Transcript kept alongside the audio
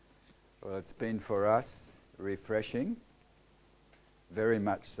Well, it's been for us refreshing, very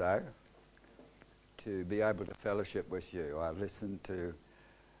much so, to be able to fellowship with you. I've listened to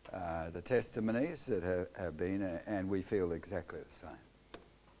the testimonies that have been, and we feel exactly the same.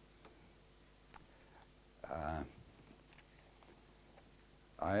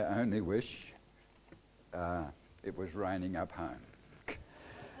 I only wish it was raining up home.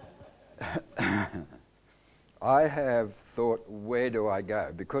 I have thought, where do I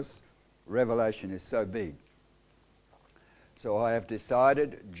go? Because Revelation is so big. So I have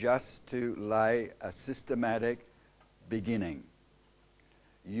decided just to lay a systematic beginning.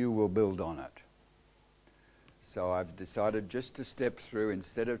 You will build on it. So I've decided just to step through,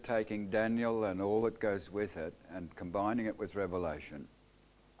 instead of taking Daniel and all that goes with it and combining it with Revelation,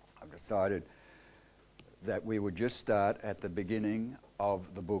 I've decided that we would just start at the beginning of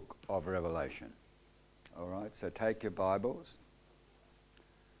the book of Revelation. All right, so take your Bibles.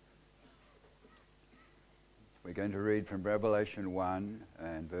 We're going to read from Revelation 1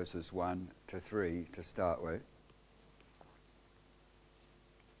 and verses 1 to 3 to start with.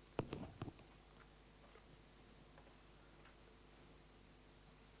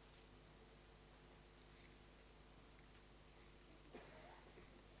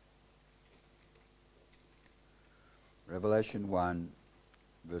 Revelation 1,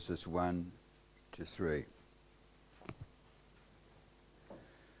 verses 1 to 3.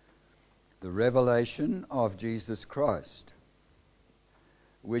 The revelation of Jesus Christ,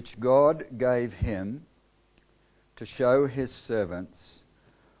 which God gave him to show his servants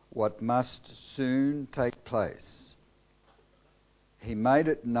what must soon take place. He made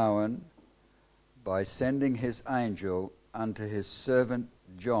it known by sending his angel unto his servant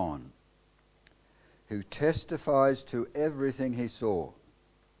John, who testifies to everything he saw,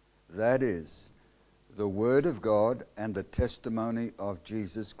 that is, the word of God and the testimony of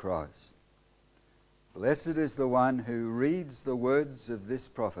Jesus Christ. Blessed is the one who reads the words of this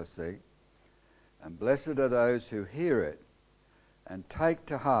prophecy, and blessed are those who hear it and take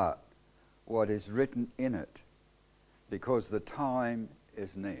to heart what is written in it, because the time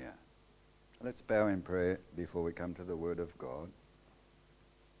is near. Let's bow in prayer before we come to the word of God.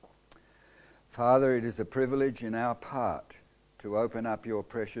 Father, it is a privilege in our part to open up your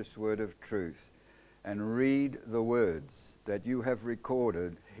precious word of truth and read the words that you have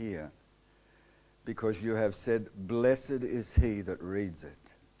recorded here, because you have said, blessed is he that reads it.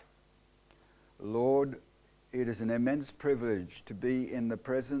 Lord, it is an immense privilege to be in the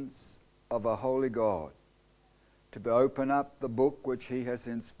presence of a holy God, to open up the book which he has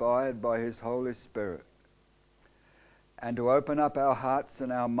inspired by his Holy Spirit, and to open up our hearts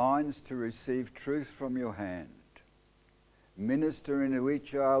and our minds to receive truth from your hand. Minister into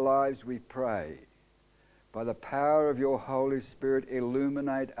each of our lives, we pray. By the power of your Holy Spirit,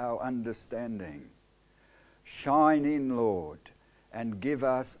 illuminate our understanding. Shine in, Lord, and give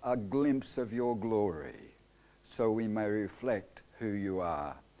us a glimpse of your glory, so we may reflect who you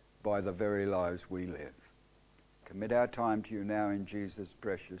are by the very lives we live. Commit our time to you now in Jesus'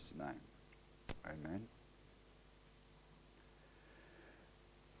 precious name. Amen.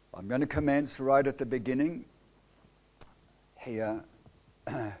 I'm going to commence right at the beginning here,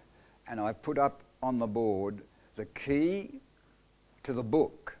 and I've put up on the board the key to the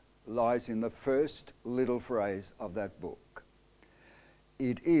book lies in the first little phrase of that book.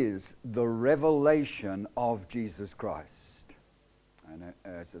 It is the revelation of Jesus Christ. And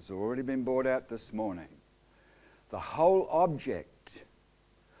as has already been brought out this morning, the whole object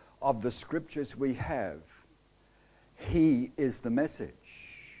of the scriptures we have, he is the message.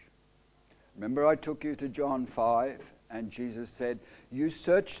 Remember, I took you to John 5, and Jesus said, you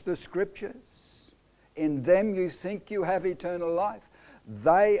search the scriptures. In them you think you have eternal life.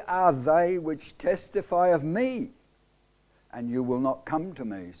 They are they which testify of me, and you will not come to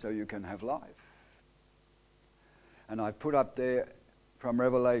me so you can have life. And I put up there from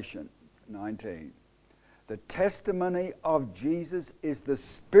Revelation 19, the testimony of Jesus is the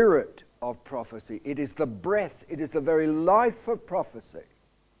spirit of prophecy. It is the breath. It is the very life of prophecy.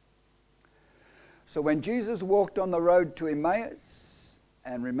 So when Jesus walked on the road to Emmaus,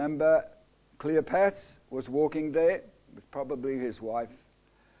 and remember, Cleopas was walking there with probably his wife,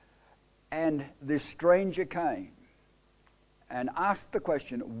 and this stranger came and asked the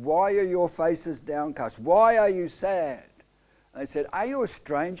question, why are your faces downcast? Why are you sad? And they said, are you a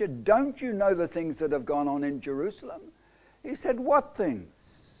stranger? Don't you know the things that have gone on in Jerusalem? He said, what things?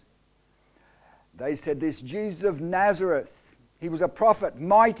 They said, this Jesus of Nazareth, he was a prophet,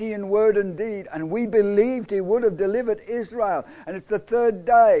 mighty in word and deed, and we believed he would have delivered Israel. And it's the third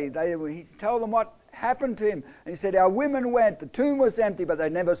day. He told them what happened to him. And he said, our women went, the tomb was empty, but they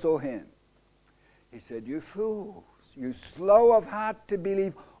never saw him. He said, you fools, you slow of heart to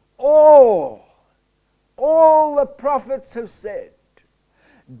believe all the prophets have said.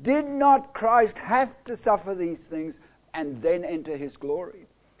 Did not Christ have to suffer these things and then enter his glory?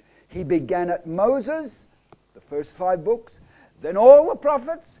 He began at Moses, the first 5 books, then all the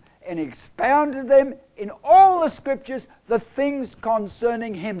prophets, and expounded them in all the scriptures, the things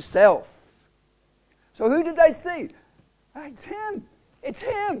concerning himself. So who did they see? It's him. It's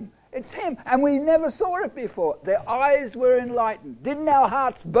him. It's him. And we never saw it before. Their eyes were enlightened. Didn't our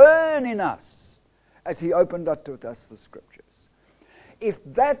hearts burn in us as he opened up to us the scriptures? If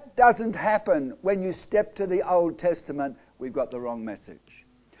that doesn't happen when you step to the Old Testament, we've got the wrong message.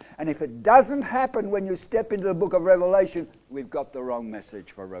 And if it doesn't happen when you step into the book of Revelation, we've got the wrong message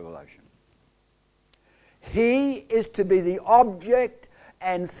for Revelation. He is to be the object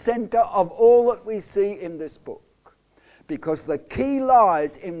and center of all that we see in this book. Because the key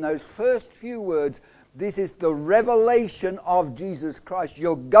lies in those first few words. This is the revelation of Jesus Christ.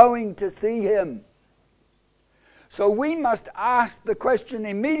 You're going to see him. So we must ask the question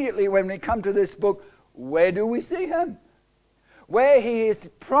immediately when we come to this book, where do we see him? Where he is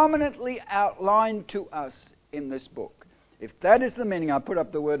prominently outlined to us in this book. If that is the meaning, I put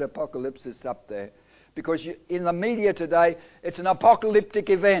up the word apocalypse up there, because in the media today, it's an apocalyptic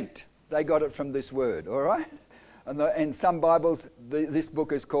event. They got it from this word, all right? And in some Bibles, this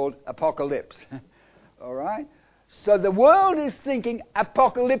book is called Apocalypse, all right? So the world is thinking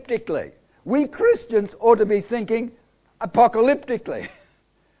apocalyptically. We Christians ought to be thinking apocalyptically.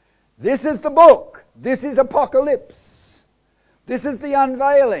 This is the book. This is Apocalypse. This is the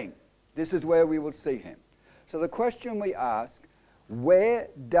unveiling. This is where we will see him. So the question we ask, where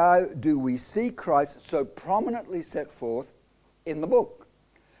do we see Christ so prominently set forth in the book?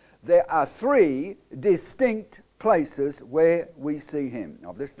 There are 3 distinct places where we see him.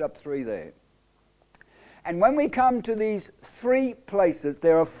 I've listed up 3 there. And when we come to these 3 places,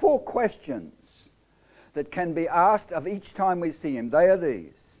 there are 4 questions that can be asked of each time we see him. They are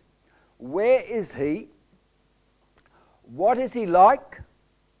these. Where is he? What is he like?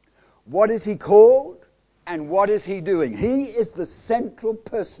 What is he called? And what is he doing? He is the central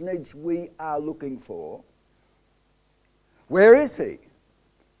personage we are looking for. Where is he?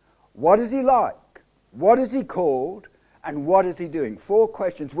 What is he like? What is he called? And what is he doing? 4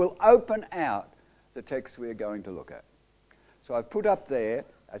 questions will open out the text we are going to look at. So I've put up there,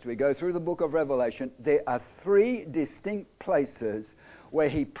 as we go through the book of Revelation, there are 3 distinct places where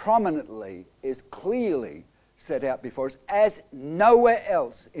he prominently is clearly set out before us as nowhere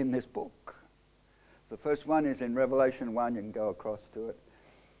else in this book. The first one is in Revelation 1. You can go across to it.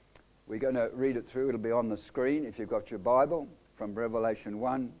 We're going to read it through. It'll be on the screen if you've got your Bible, from Revelation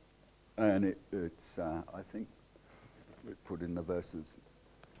 1. And it's I think, we put in the verses,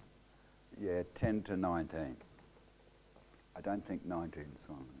 10 to 19. I don't think 19,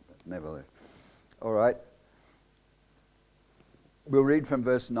 Simon, but nevertheless. All right. We'll read from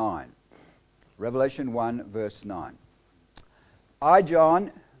verse 9. Revelation 1, verse 9. I,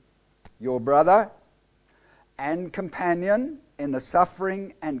 John, your brother and companion in the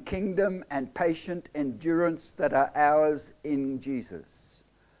suffering and kingdom and patient endurance that are ours in Jesus,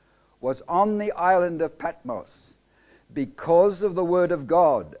 was on the island of Patmos because of the word of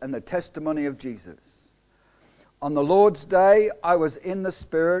God and the testimony of Jesus. On the Lord's day I was in the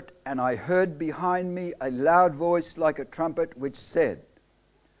Spirit, and I heard behind me a loud voice like a trumpet which said,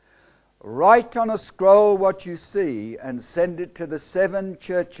 write on a scroll what you see and send it to the 7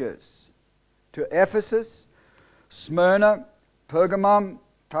 churches, to Ephesus, Smyrna, Pergamum,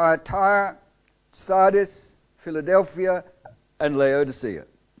 Thyatira, Sardis, Philadelphia, and Laodicea.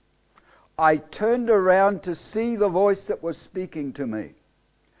 I turned around to see the voice that was speaking to me.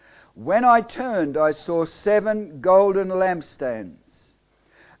 When I turned, I saw 7 golden lampstands,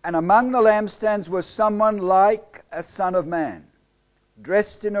 and among the lampstands was someone like a son of man,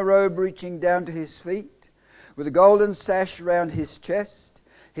 dressed in a robe reaching down to his feet, with a golden sash round his chest.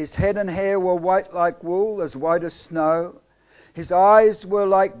 His head and hair were white like wool, as white as snow. His eyes were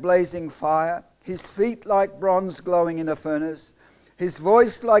like blazing fire, his feet like bronze glowing in a furnace, his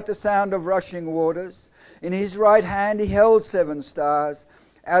voice like the sound of rushing waters. In his right hand he held 7 stars.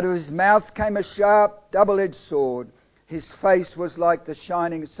 Out of his mouth came a sharp, double-edged sword. His face was like the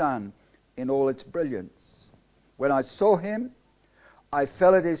shining sun in all its brilliance. When I saw him, I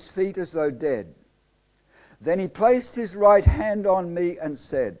fell at his feet as though dead. Then he placed his right hand on me and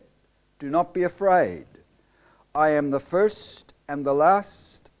said, do not be afraid. I am the first and the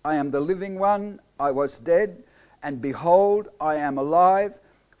last. I am the living one. I was dead, and behold, I am alive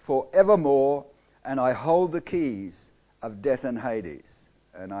for evermore, and I hold the keys of death and Hades.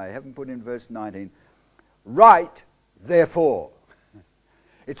 And I haven't put in verse 19. Write, therefore.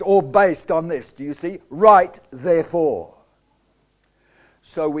 It's all based on this. Do you see? Write, therefore.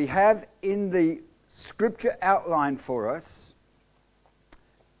 So we have in the scripture outline for us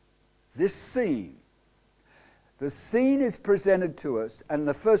this scene. The scene is presented to us, and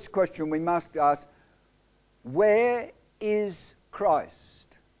the first question we must ask, where is Christ?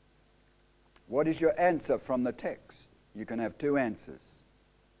 What is your answer from the text? You can have two answers.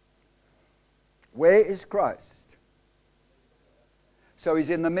 Where is Christ? So he's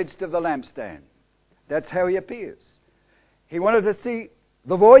in the midst of the lampstand. That's how he appears. He wanted to see,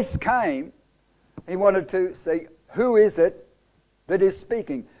 the voice came, he wanted to see, who is it that is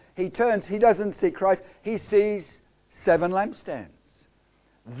speaking? He turns, he doesn't see Christ, he sees 7 lampstands.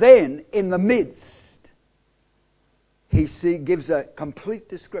 Then, in the midst, he gives a complete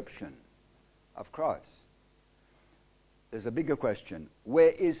description of Christ. There's a bigger question.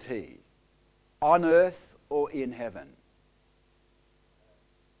 Where is he? On earth or in heaven?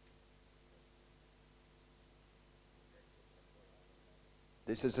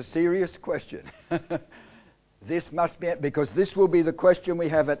 This is a serious question. This must be, because this will be the question we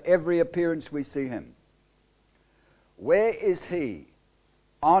have at every appearance we see him. Where is he?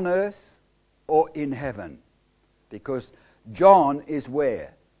 On earth or in heaven? Because John is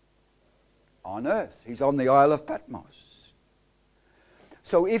where? On earth. He's on the Isle of Patmos.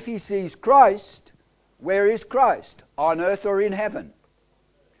 So if he sees Christ, where is Christ? On earth or in heaven?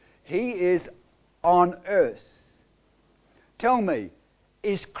 He is on earth. Tell me,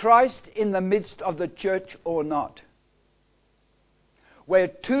 is Christ in the midst of the church or not? Where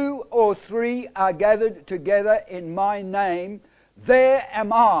 2 or 3 are gathered together in my name, there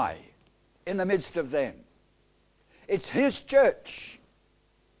am I in the midst of them. It's his church.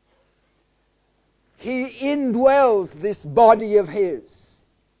 He indwells this body of his.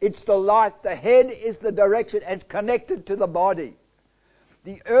 It's the light. The head is the direction and connected to the body.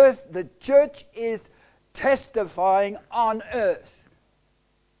 The earth, the church is testifying on earth.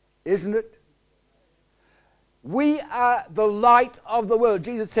 Isn't it? We are the light of the world.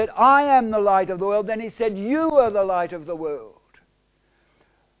 Jesus said, I am the light of the world. Then he said, you are the light of the world.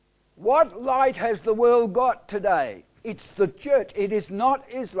 What light has the world got today? It's the church. It is not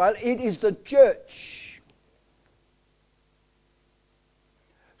Israel. It is the church.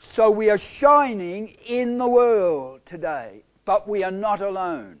 So we are shining in the world today. But we are not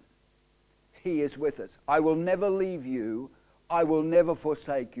alone. He is with us. I will never leave you. I will never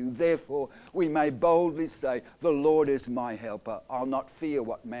forsake you. Therefore, we may boldly say, the Lord is my helper. I'll not fear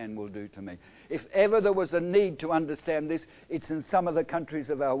what man will do to me. If ever there was a need to understand this, it's in some of the countries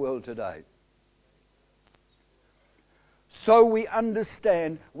of our world today. So we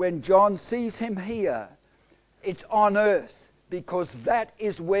understand when John sees him here, it's on earth, because that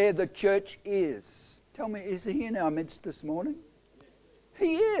is where the church is. Tell me, is he in our midst this morning?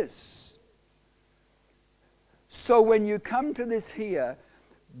 He is. So when you come to this here,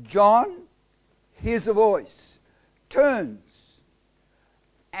 John hears a voice, turns,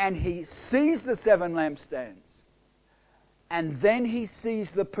 and he sees the 7 lampstands. And then he sees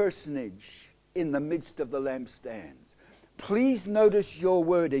the personage in the midst of the lampstands. Please notice your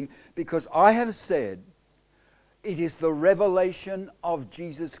wording, because I have said it is the revelation of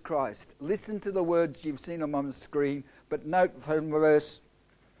Jesus Christ. Listen to the words, you've seen them on the screen, but note from verse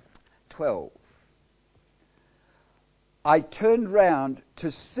 12. I turned round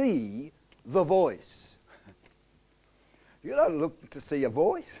to see the voice. You don't look to see a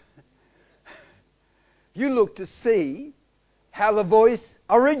voice. You look to see how the voice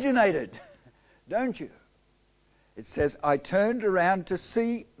originated, don't you? It says, I turned around to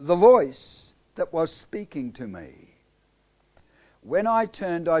see the voice that was speaking to me. When I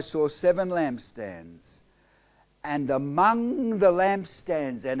turned, I saw 7 lampstands. And among the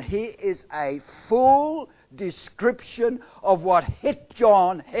lampstands, and here is a full description of what hit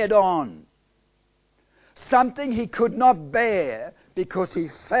John head on. Something he could not bear because he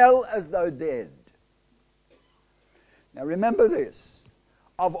fell as though dead. Now remember this.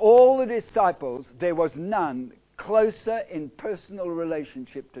 Of all the disciples, there was none closer in personal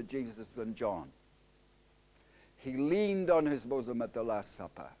relationship to Jesus than John. He leaned on his bosom at the Last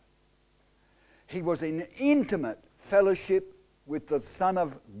Supper. He was in intimate fellowship with the Son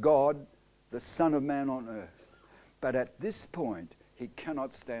of God, the Son of Man on earth. But at this point, he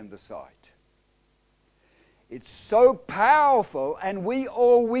cannot stand the sight. It's so powerful, and we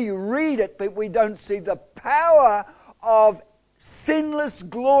read it, but we don't see the power of sinless,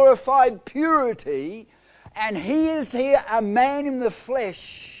 glorified purity. And he is here, a man in the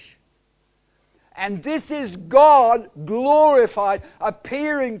flesh. And this is God glorified,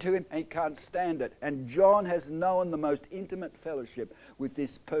 appearing to him. He can't stand it. And John has known the most intimate fellowship with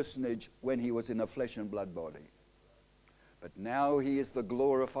this personage when he was in a flesh and blood body. But now he is the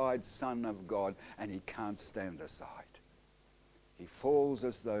glorified Son of God, and he can't stand the sight. He falls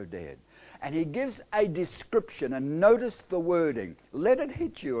as though dead. And he gives a description, and notice the wording. Let it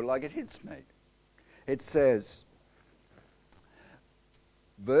hit you like it hits me. It says,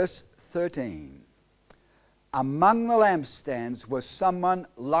 verse 13, among the lampstands was someone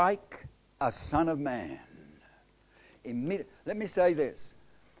like a son of man. Let me say this.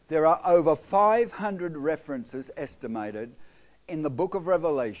 There are over 500 references estimated in the book of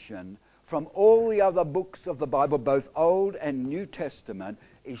Revelation from all the other books of the Bible, both Old and New Testament,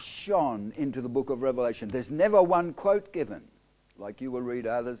 is shone into the book of Revelation. There's never one quote given. Like you will read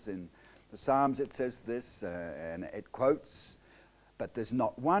others in the Psalms, it says this, and it quotes, but there's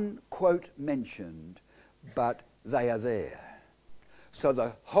not one quote mentioned, but they are there. So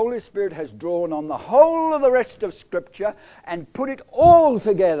the Holy Spirit has drawn on the whole of the rest of Scripture and put it all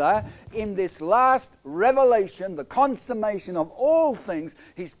together in this last revelation, the consummation of all things.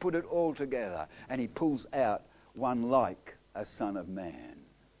 He's put it all together, and he pulls out one like a son of man.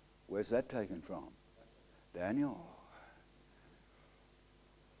 Where's that taken from? Daniel.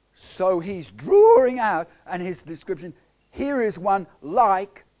 So he's drawing out, and his description, here is one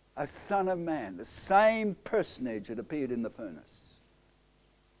like a son of man, the same personage that appeared in the furnace.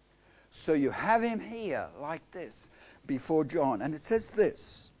 So you have him here like this before John. And it says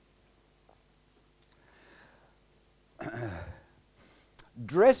this.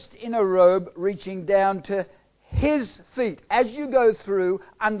 Dressed in a robe reaching down to his feet. As you go through,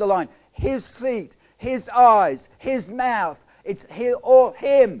 underline his feet, his eyes, his mouth. It's here, all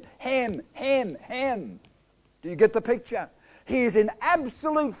him. Do you get the picture? He is in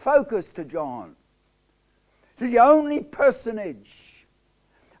absolute focus to John. The only personage.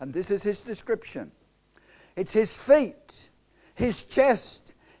 And this is his description. It's his feet, his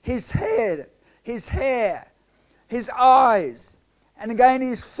chest, his head, his hair, his eyes, and again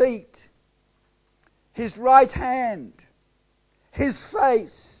his feet, his right hand, his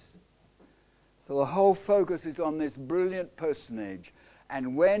face. So the whole focus is on this brilliant personage.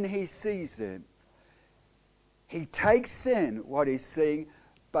 And when he sees him, he takes in what he's seeing,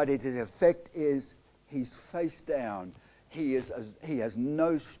 but its effect is he's face down. He has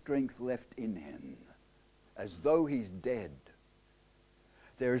no strength left in him, as though he's dead.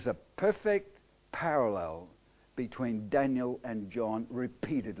 There is a perfect parallel between Daniel and John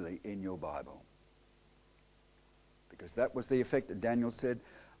repeatedly in your Bible. Because that was the effect that Daniel said,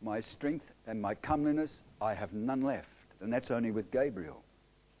 my strength and my comeliness, I have none left. And that's only with Gabriel.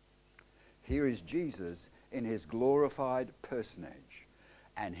 Here is Jesus in his glorified personage,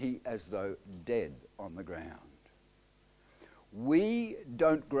 and he as though dead on the ground. We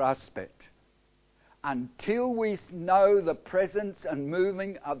don't grasp it until we know the presence and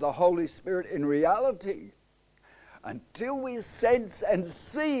moving of the Holy Spirit in reality. Until we sense and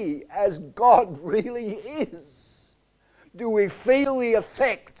see as God really is, do we feel the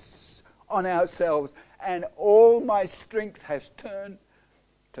effects on ourselves, and all my strength has turned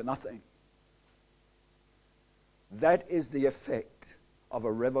to nothing. That is the effect of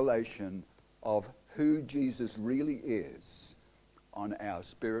a revelation of who Jesus really is on our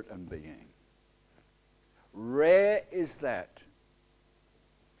spirit and being. Rare is that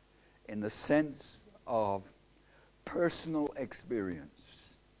in the sense of personal experience.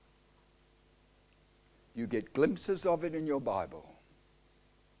 You get glimpses of it in your Bible,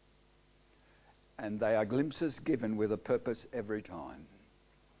 and they are glimpses given with a purpose every time.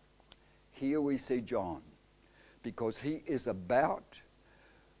 Here we see John, because he is about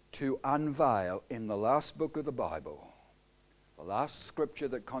to unveil in the last book of the Bible, the last scripture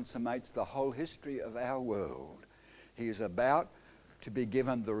that consummates the whole history of our world. He is about to be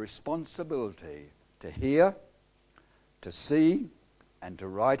given the responsibility to hear, to see, and to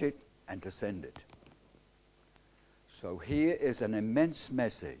write it, and to send it. So here is an immense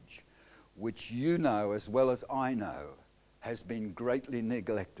message which you know as well as I know has been greatly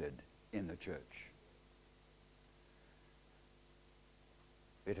neglected in the church.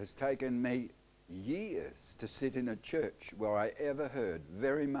 It has taken me years to sit in a church where I ever heard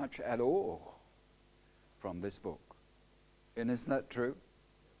very much at all from this book. And isn't that true?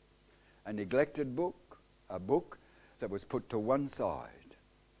 A neglected book, a book that was put to one side.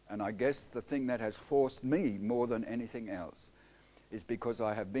 And I guess the thing that has forced me more than anything else is because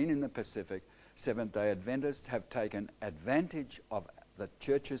I have been in the Pacific, Seventh-day Adventists have taken advantage of the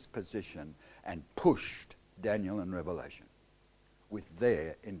church's position and pushed Daniel and Revelation with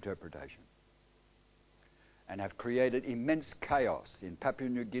their interpretation. and have created immense chaos in Papua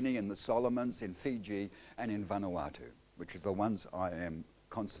New Guinea, in the Solomons, in Fiji, and in Vanuatu, which are the ones I am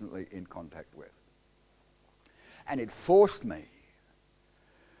constantly in contact with. And it forced me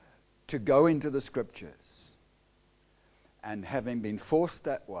to go into the scriptures. And having been forced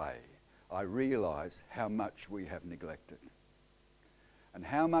that way, I realize how much we have neglected and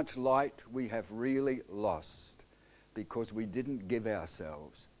how much light we have really lost because we didn't give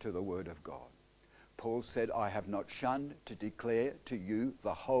ourselves to the Word of God. Paul said, I have not shunned to declare to you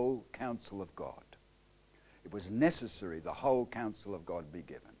the whole counsel of God. It was necessary the whole counsel of God be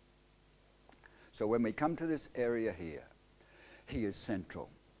given. So when we come to this area here, he is central.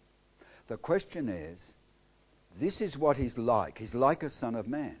 The question is, this is what he's like. He's like a son of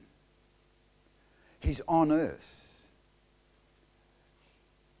man. He's on earth.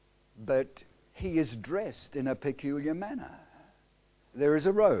 But he is dressed in a peculiar manner. There is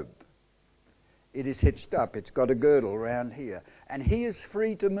a robe. It is hitched up. It's got a girdle around here. And he is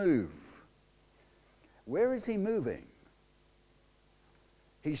free to move. Where is he moving?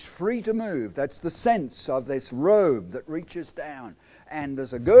 He's free to move. That's the sense of this robe that reaches down. And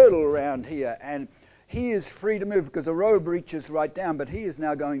there's a girdle around here. And he is free to move because the robe reaches right down. But he is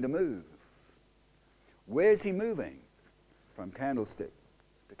now going to move. Where's he moving? From candlestick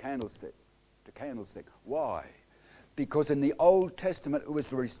to candlestick to candlestick. Why? Because in the Old Testament it was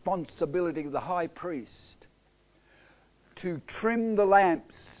the responsibility of the high priest to trim the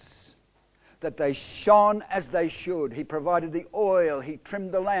lamps that they shone as they should. He provided the oil. He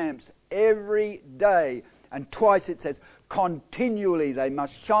trimmed the lamps every day. And twice it says, continually, they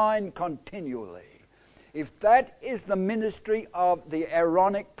must shine continually. If that is the ministry of the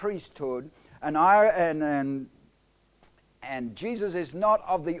Aaronic priesthood, and Jesus is not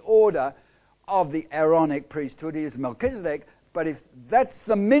of the order of the Aaronic priesthood, he is Melchizedek, but if that's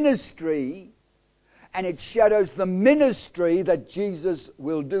the ministry, and it shadows the ministry that Jesus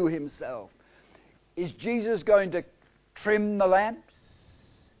will do himself, is Jesus going to trim the lamps?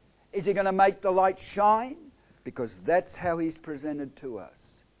 Is he going to make the light shine? Because that's how he's presented to us.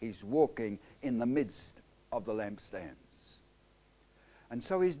 He's walking in the midst of the lampstands. And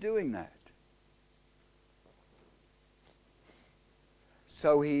so he's doing that.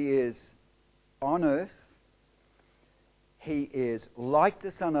 So he is on earth. He is like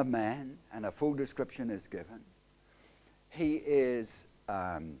the Son of Man, and a full description is given. He is...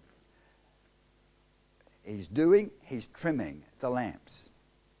 He's trimming the lamps.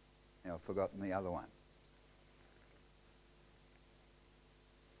 Now, I've forgotten the other one.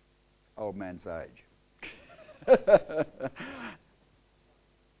 Old man's age.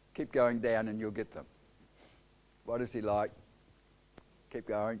 Keep going down and you'll get them. What is he like? Keep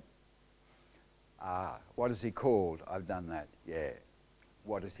going. What is he called? I've done that. Yeah.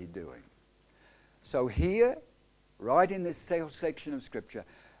 What is he doing? So here, right in this section of Scripture,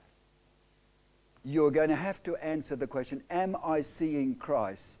 you're going to have to answer the question, am I seeing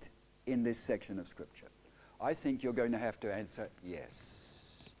Christ in this section of Scripture? I think you're going to have to answer yes.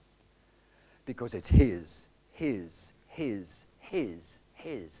 Because it's his.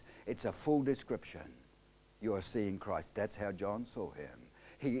 It's a full description. You are seeing Christ. That's how John saw him.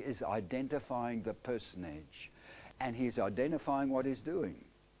 He is identifying the personage. And he's identifying what he's doing.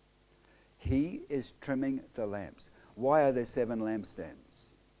 He is trimming the lamps. Why are there 7 lampstands?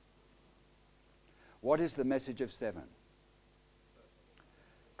 What is the message of 7?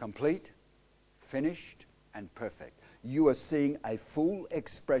 Complete, finished, and perfect. You are seeing a full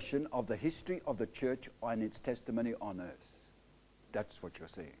expression of the history of the church and its testimony on earth. That's what you're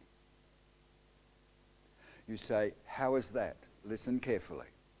seeing. You say, how is that? Listen carefully.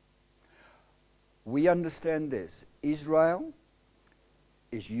 We understand this. Israel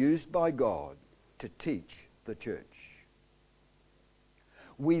is used by God to teach the church.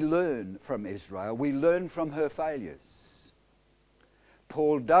 We learn from Israel. We learn from her failures.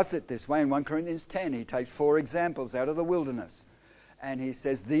 Paul does it this way in 1 Corinthians 10. He takes 4 examples out of the wilderness. And he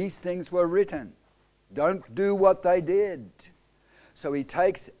says, these things were written. Don't do what they did. So he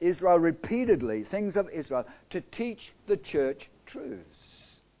takes Israel repeatedly, things of Israel, to teach the church truths.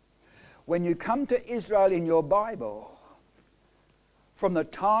 When you come to Israel in your Bible, from the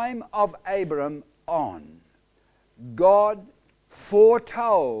time of Abram on, God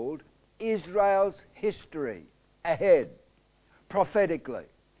foretold Israel's history ahead, prophetically.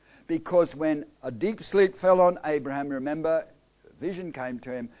 Because when a deep sleep fell on Abraham, remember, a vision came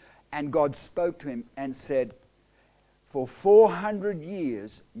to him, and God spoke to him and said, for 400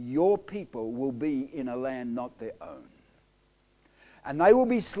 years, your people will be in a land not their own. And they will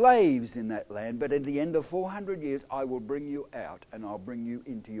be slaves in that land, but at the end of 400 years, I will bring you out and I'll bring you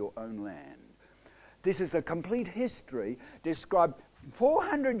into your own land. This is a complete history described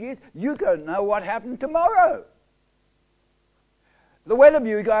 400 years. You don't know what happened tomorrow. The Weather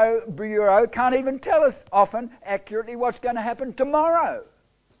Bureau can't even tell us often accurately what's going to happen tomorrow.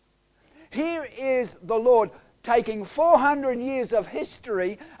 Here is the Lord taking 400 years of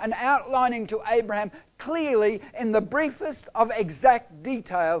history and outlining to Abraham clearly in the briefest of exact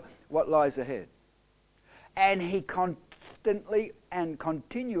detail what lies ahead. And he constantly and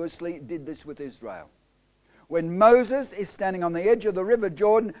continuously did this with Israel. When Moses is standing on the edge of the river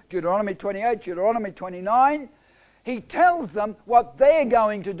Jordan, Deuteronomy 28, Deuteronomy 29, he tells them what they're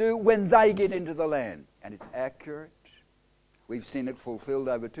going to do when they get into the land. And it's accurate. We've seen it fulfilled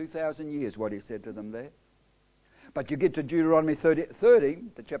over 2,000 years, what he said to them there. But you get to Deuteronomy 30,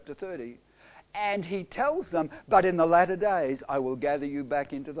 the chapter 30, and he tells them, but in the latter days I will gather you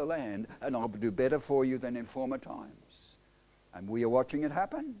back into the land, and I'll do better for you than in former times. And we are watching it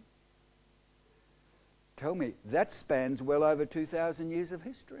happen. Tell me, that spans well over 2,000 years of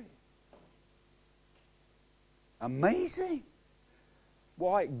history. Amazing.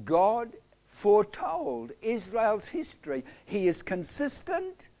 Why? God foretold Israel's history. He is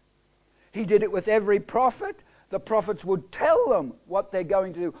consistent. He did it with every prophet. The prophets would tell them what they're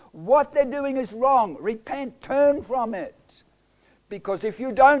going to do. What they're doing is wrong. Repent, turn from it. Because if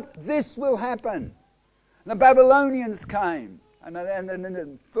you don't, this will happen. The Babylonians came, and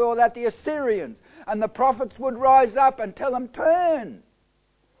before that the Assyrians. And the prophets would rise up and tell them, turn.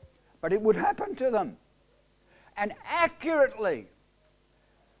 But it would happen to them. And accurately,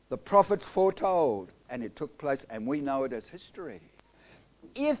 the prophets foretold, and it took place, and we know it as history.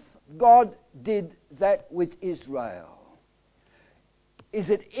 If God did that with Israel, is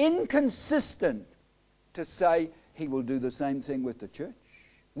it inconsistent to say he will do the same thing with the church?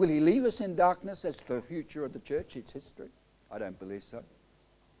 Will he leave us in darkness as to the future of the church, its history? I don't believe so.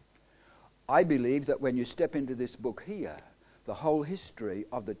 I believe that when you step into this book here, the whole history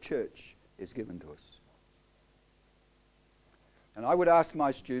of the church is given to us. And I would ask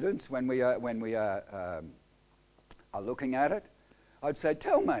my students when we are looking at it, I'd say,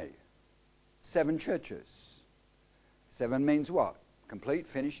 tell me, 7 churches. 7 means what? Complete,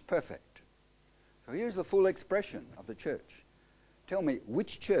 finished, perfect. So here's the full expression of the church. Tell me,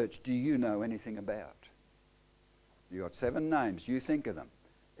 which church do you know anything about? You got 7 names. You think of them.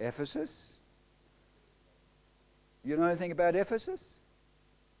 Ephesus. You know anything about Ephesus?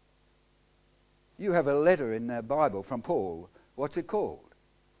 You have a letter in the Bible from Paul. What's it called?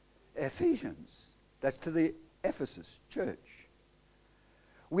 Ephesians. That's to the Ephesus church.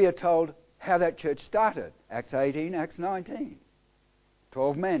 We are told how that church started. Acts 18, Acts 19.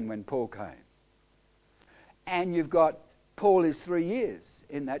 12 men when Paul came. And you've got Paul is 3 years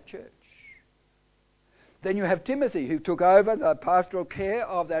in that church. Then you have Timothy, who took over the pastoral care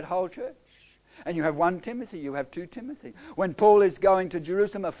of that whole church. And you have 1 Timothy, you have 2 Timothy. When Paul is going to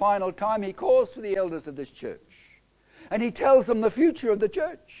Jerusalem a final time, he calls for the elders of this church. And he tells them the future of the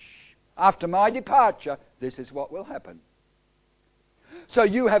church. After my departure, this is what will happen. So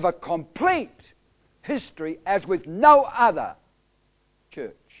you have a complete history as with no other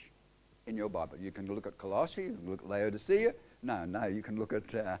church in your Bible. You can look at Colossae, you can look at Laodicea. No, you can look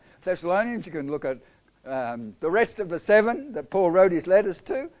at Thessalonians, you can look at the rest of the 7 that Paul wrote his letters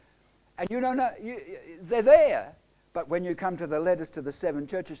to. And you don't know, they're there. But when you come to the letters to the 7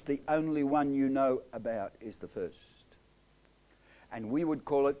 churches, the only one you know about is the first. And we would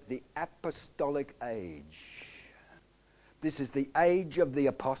call it the apostolic age. This is the age of the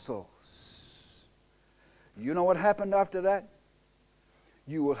apostles. You know what happened after that?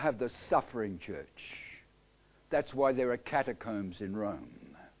 You will have the suffering church. That's why there are catacombs in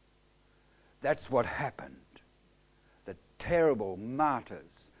Rome. That's what happened. The terrible martyrs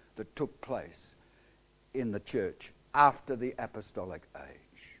that took place in the church after the apostolic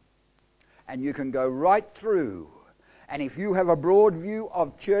age. And you can go right through. And if you have a broad view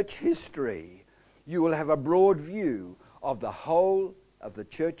of church history, you will have a broad view of the whole of the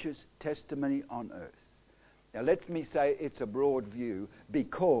church's testimony on earth. Now let me say it's a broad view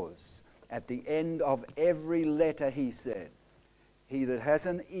because at the end of every letter he said, he that has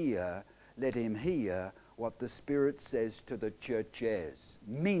an ear, let him hear what the Spirit says to the churches.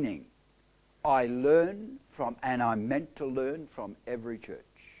 Meaning, I learn from, and I'm meant to learn from every church.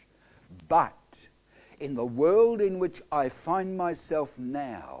 But in the world in which I find myself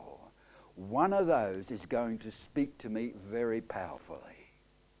now, one of those is going to speak to me very powerfully.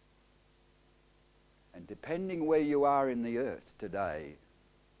 And depending where you are in the earth today,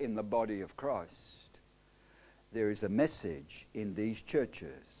 in the body of Christ, there is a message in these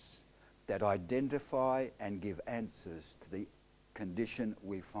churches that identify and give answers to the condition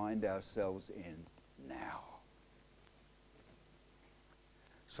we find ourselves in now.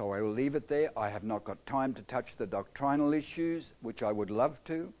 So I will leave it there. I have not got time to touch the doctrinal issues, which I would love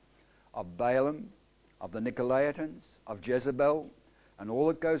to, of Balaam, of the Nicolaitans, of Jezebel, and all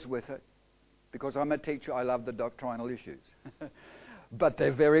that goes with it. Because I'm a teacher, I love the doctrinal issues. But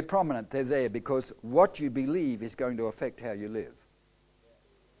they're very prominent. They're there because what you believe is going to affect how you live.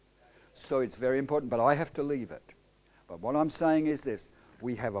 So it's very important, but I have to leave it. But what I'm saying is this.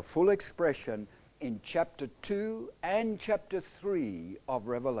 We have a full expression in chapter 2 and chapter 3 of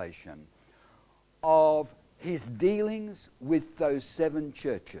Revelation of his dealings with those 7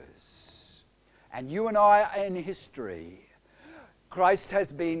 churches. And you and I are in history. Christ has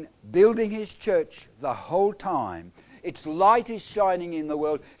been building his church the whole time. Its light is shining in the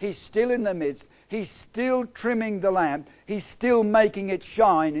world. He's still in the midst. He's still trimming the lamp. He's still making it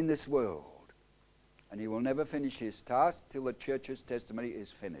shine in this world. And he will never finish his task till the church's testimony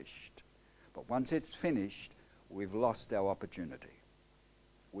is finished. But once it's finished, we've lost our opportunity.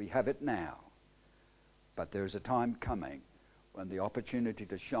 We have it now. But there is a time coming when the opportunity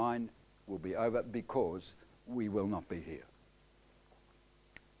to shine will be over because we will not be here.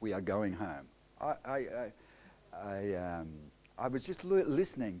 We are going home. I was just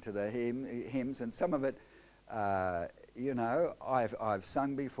listening to the hymns, and some of it, I've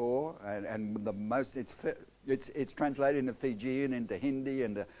sung before, and the most it's translated into Fijian, into Hindi,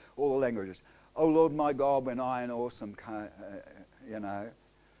 and all the languages. Oh Lord my God, when I an awesome,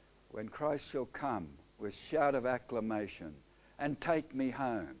 when Christ shall come with shout of acclamation and take me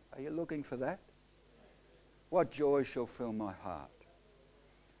home. Are you looking for that? What joy shall fill my heart?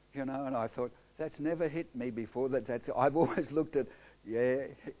 And I thought, that's never hit me before. I've always looked at,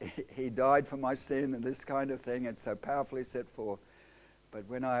 he died for my sin and this kind of thing, and so powerfully set forth. But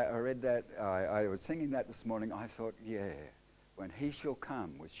when I read that, I was singing that this morning, I thought, when he shall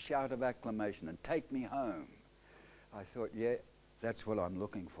come with shout of acclamation and take me home, I thought, that's what I'm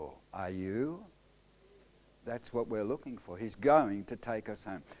looking for. Are you? That's what we're looking for. He's going to take us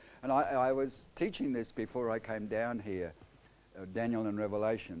home. And I was teaching this before I came down here, Daniel and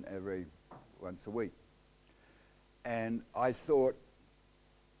Revelation, every once a week. And I thought,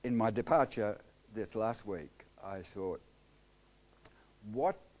 in my departure this last week, I thought,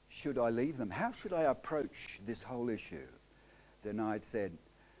 what should I leave them? How should I approach this whole issue? Then I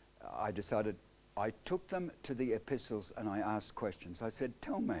decided, I took them to the epistles and I asked questions. I said,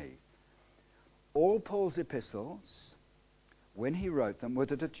 tell me, all Paul's epistles, when he wrote them, were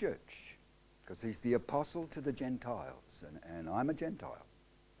to the church, because he's the apostle to the Gentiles, and I'm a Gentile.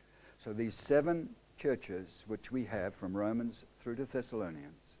 So these 7 churches, which we have from Romans through to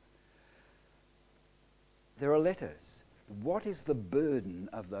Thessalonians, there are letters. What is the burden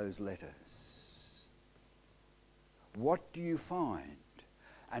of those letters? What do you find?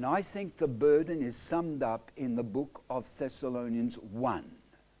 And I think the burden is summed up in the book of Thessalonians 1.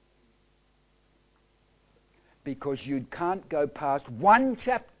 Because you can't go past one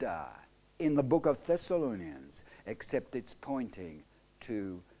chapter in the book of Thessalonians except it's pointing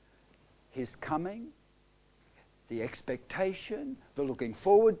to his coming, the expectation, the looking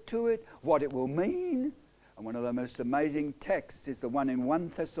forward to it, what it will mean. And one of the most amazing texts is the one in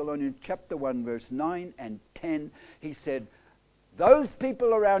 1 Thessalonians chapter 1 verse 9 and 10. He said, those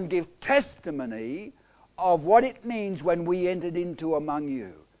people around give testimony of what it means when we entered into among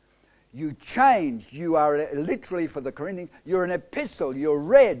you. You changed. You are literally, for the Corinthians, you're an epistle. You're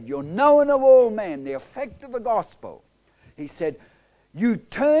read. You're known of all men. The effect of the gospel. He said, you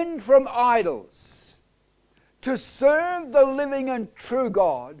turned from idols to serve the living and true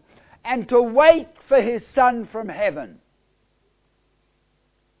God and to wait for his Son from heaven.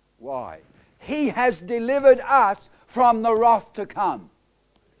 Why? He has delivered us from the wrath to come.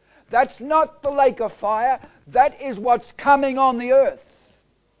 That's not the lake of fire. That is what's coming on the earth.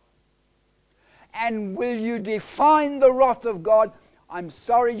 And will you define the wrath of God? I'm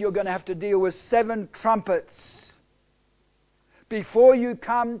sorry, you're going to have to deal with 7 trumpets before you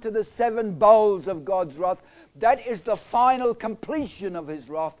come to the 7 bowls of God's wrath. That is the final completion of his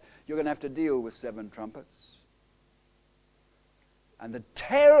wrath. You're going to have to deal with 7 trumpets. And the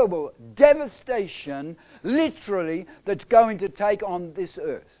terrible devastation, literally, that's going to take on this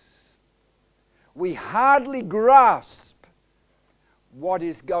earth. We hardly grasp what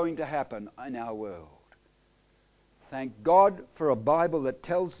is going to happen in our world. Thank God for a Bible that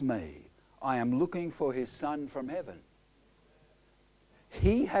tells me I am looking for his Son from heaven.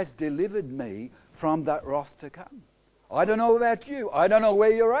 He has delivered me from that wrath to come. I don't know about you. I don't know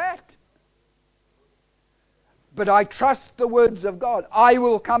where you're at. But I trust the words of God. I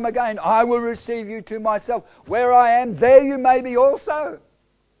will come again. I will receive you to myself. Where I am, there you may be also.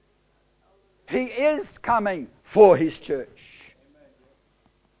 He is coming for his church.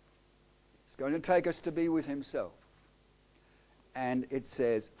 He's going to take us to be with himself. And it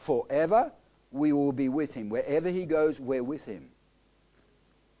says, forever we will be with him. Wherever he goes, we're with him.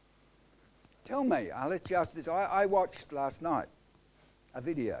 Tell me, I'll let you ask this. I watched last night a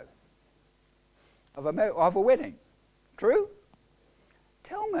video of a wedding. True?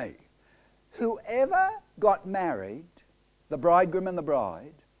 Tell me, whoever got married, the bridegroom and the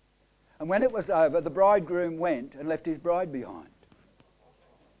bride, and when it was over, the bridegroom went and left his bride behind.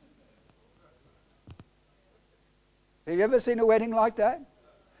 Have you ever seen a wedding like that?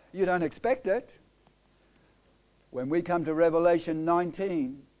 You don't expect it. When we come to Revelation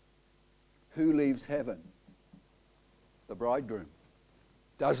 19, who leaves heaven? The bridegroom.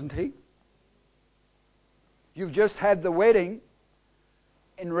 Doesn't he? You've just had the wedding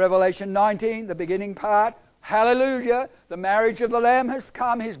in Revelation 19, the beginning part. Hallelujah! The marriage of the Lamb has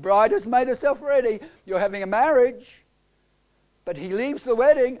come. His bride has made herself ready. You're having a marriage. But he leaves the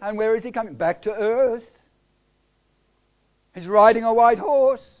wedding, and where is he coming? Back to earth. He's riding a white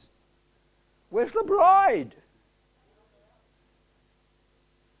horse. Where's the bride?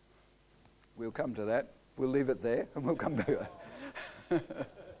 We'll come to that. We'll leave it there, and we'll come back to it.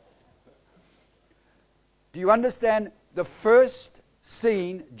 Do you understand? The first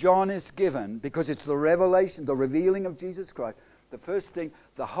scene John is given, because it's the revelation, the revealing of Jesus Christ. The first thing,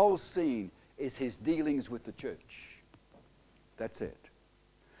 the whole scene is his dealings with the church. That's it.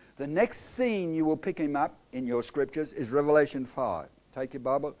 The next scene you will pick him up in your scriptures is Revelation 5. Take your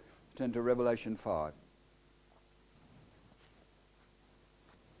Bible, turn to Revelation 5.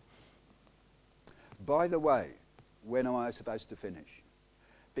 By the way, when am I supposed to finish?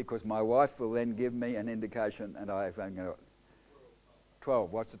 Because my wife will then give me an indication, and I've only got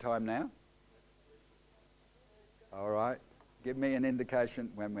 12. What's the time now? All right. Give me an indication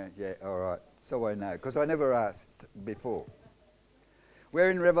when we're... Yeah, all right. So I know, because I never asked before.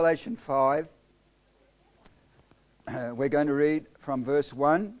 We're in Revelation 5. We're going to read from verse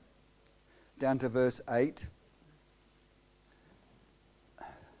 1 down to verse 8.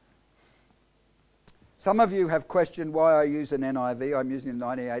 Some of you have questioned why I use an NIV. I'm using a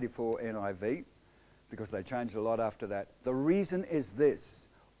 1984 NIV because they changed a lot after that. The reason is this.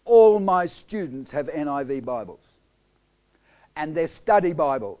 All my students have NIV Bibles. And they're study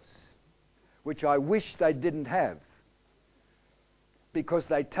Bibles, which I wish they didn't have, because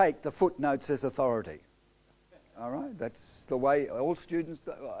they take the footnotes as authority. All right? That's the way all students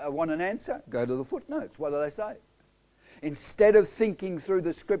want an answer. Go to the footnotes. What do they say? Instead of thinking through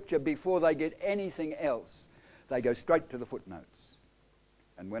the scripture before they get anything else, they go straight to the footnotes.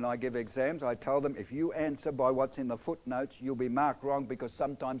 And when I give exams, I tell them, if you answer by what's in the footnotes, you'll be marked wrong, because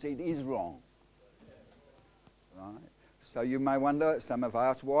sometimes it is wrong. Right? So you may wonder, some have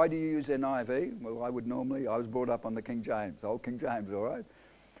asked, why do you use NIV? Well, I was brought up on the King James, old King James, all right?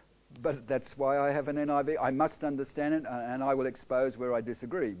 But that's why I have an NIV. I must understand it, and I will expose where I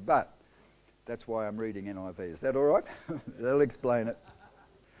disagree. But that's why I'm reading NIV. Is that all right? They'll explain it.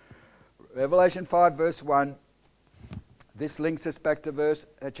 Revelation 5, verse 1. This links us back to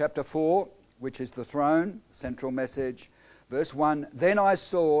chapter 4, which is the throne, central message. Verse 1, Then I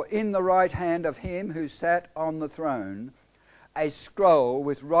saw in the right hand of him who sat on the throne a scroll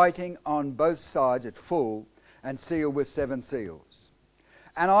with writing on both sides, it's full, and sealed with 7 seals.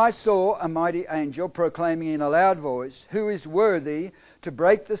 And I saw a mighty angel proclaiming in a loud voice, Who is worthy to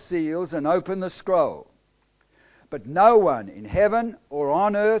break the seals and open the scroll? But no one in heaven or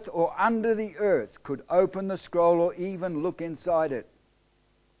on earth or under the earth could open the scroll or even look inside it.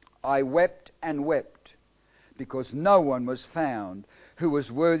 I wept and wept, because no one was found who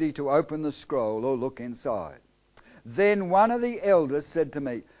was worthy to open the scroll or look inside. Then one of the elders said to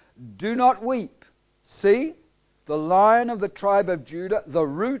me, Do not weep. See, the Lion of the tribe of Judah, the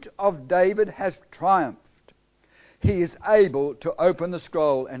Root of David, has triumphed. He is able to open the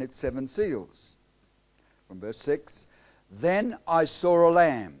scroll and its 7 seals. From verse 6, Then I saw a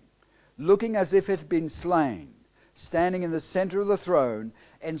lamb, looking as if it had been slain, standing in the center of the throne,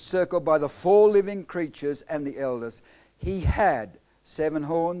 encircled by the 4 living creatures and the elders. He had 7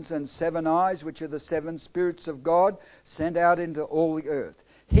 horns and 7 eyes, which are the 7 spirits of God sent out into all the earth.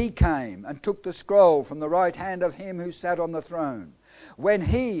 He came and took the scroll from the right hand of him who sat on the throne. When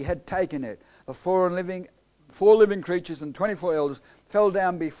he had taken it, the 4 living creatures and 24 elders fell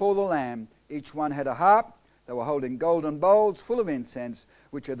down before the Lamb. Each one had a harp. They were holding golden bowls full of incense,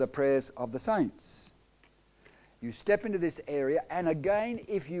 which are the prayers of the saints. You step into this area, and again,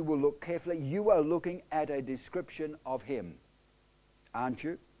 if you will look carefully, you are looking at a description of him. Aren't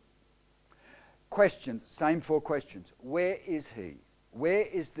you? Questions, same 4 questions. Where is he? Where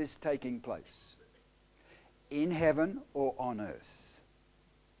is this taking place? In heaven or on earth?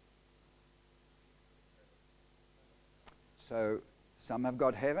 So some have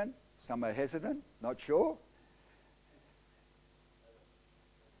got heaven, some are hesitant, not sure.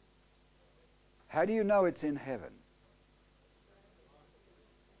 How do you know it's in heaven?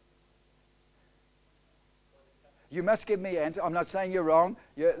 You must give me answers. I'm not saying you're wrong.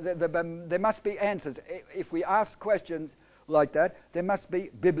 There must be answers. If we ask questions like that, there must be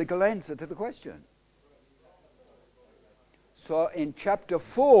biblical answer to the question. So in chapter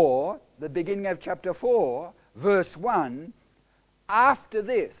 4, the beginning of chapter 4, verse 1, after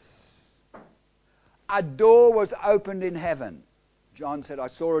this, a door was opened in heaven. John said, I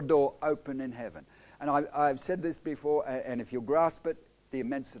saw a door open in heaven. And I've said this before, and if you grasp it, the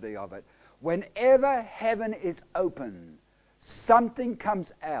immensity of it. Whenever heaven is open, something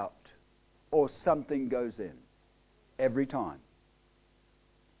comes out or something goes in. Every time.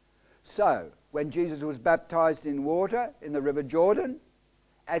 So, when Jesus was baptized in water in the River Jordan,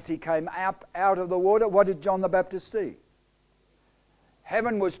 as he came out of the water, what did John the Baptist see?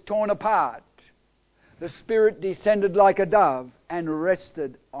 Heaven was torn apart. The Spirit descended like a dove and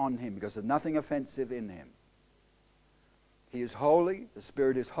rested on him because there's nothing offensive in him. He is holy, the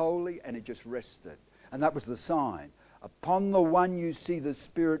Spirit is holy, and it just rested. And that was the sign. Upon the one you see the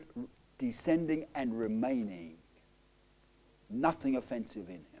Spirit descending and remaining. Nothing offensive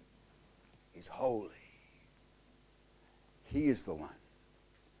in him. He's holy. He is the one.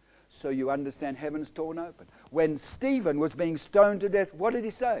 So you understand heaven's torn open. When Stephen was being stoned to death, what did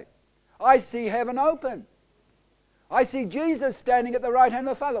he say? I see heaven open. I see Jesus standing at the right hand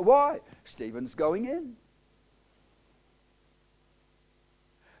of the Father. Why? Stephen's going in.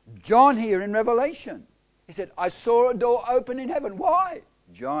 John here in Revelation, he said, I saw a door open in heaven. Why?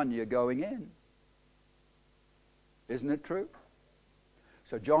 John, you're going in. Isn't it true?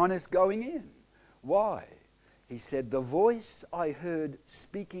 So John is going in. Why? He said, the voice I heard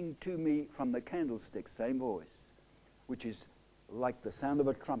speaking to me from the candlestick, same voice, which is like the sound of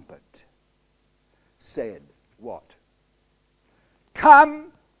a trumpet, said, what?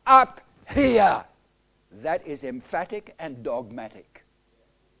 Come up here. That is emphatic and dogmatic.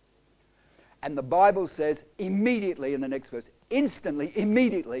 And the Bible says immediately in the next verse, instantly,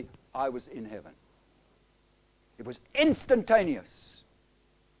 immediately, I was in heaven. It was instantaneous.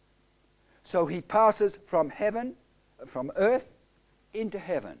 So he passes from heaven, from earth, into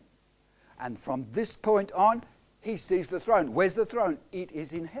heaven. And from this point on, he sees the throne. Where's the throne? It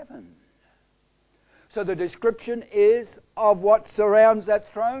is in heaven. So the description is of what surrounds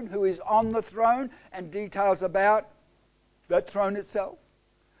that throne, who is on the throne, and details about that throne itself.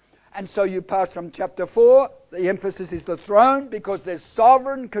 And so you pass from chapter 4, the emphasis is the throne, because there's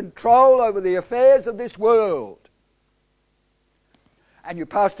sovereign control over the affairs of this world. And you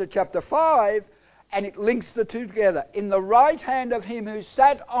pass to chapter 5, and it links the two together. In the right hand of him who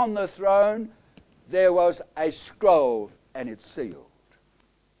sat on the throne, there was a scroll, and it's sealed.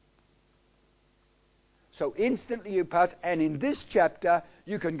 So instantly you pass, and in this chapter,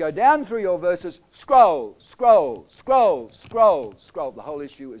 you can go down through your verses, scroll, scroll, scroll, scroll, scroll. The whole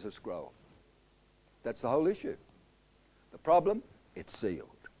issue is a scroll. That's the whole issue. The problem, it's sealed.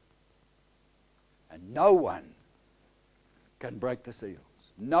 And no one can break the seals.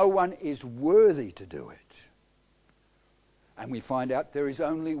 No one is worthy to do it. And we find out there is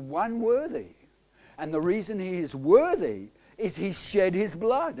only one worthy. And the reason he is worthy is he shed his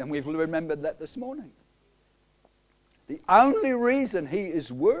blood. And we've remembered that this morning. The only reason he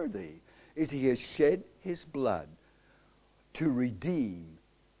is worthy is he has shed his blood to redeem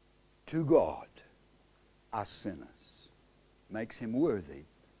to God us sinners. Makes him worthy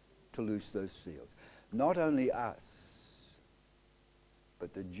to loose those seals. Not only us,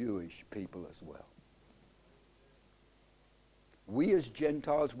 but the Jewish people as well. We as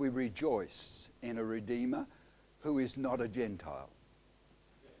Gentiles, we rejoice in a Redeemer who is not a Gentile.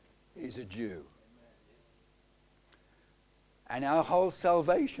 He's a Jew. And our whole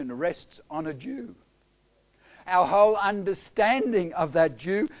salvation rests on a Jew. Our whole understanding of that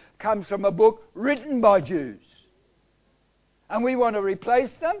Jew comes from a book written by Jews. And we want to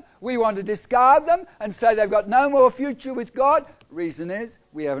replace them, we want to discard them and say they've got no more future with God. Reason is,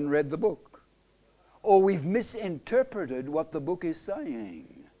 we haven't read the book. Or we've misinterpreted what the book is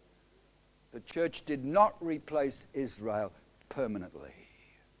saying. The church did not replace Israel permanently.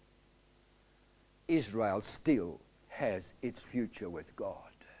 Israel still has its future with God.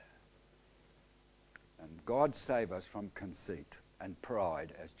 And God save us from conceit and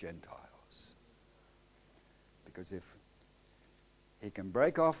pride as Gentiles. Because if he can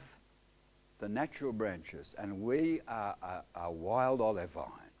break off the natural branches, and we are a wild olive vine.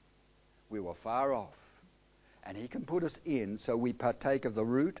 We were far off. And he can put us in so we partake of the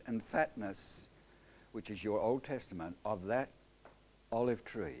root and fatness, which is your Old Testament, of that olive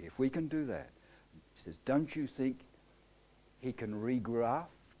tree. If we can do that, he says, don't you think he can regraft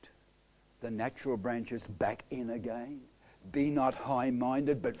the natural branches back in again? Be not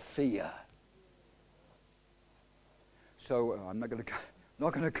high-minded, but fear. So I'm not going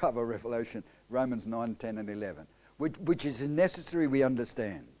to cover Revelation, Romans 9, 10 and 11, which is necessary we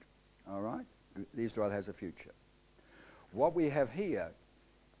understand. All right? Israel has a future. What we have here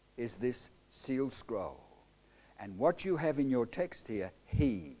is this sealed scroll. And what you have in your text here,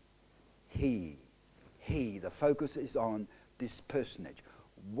 he. The focus is on this personage.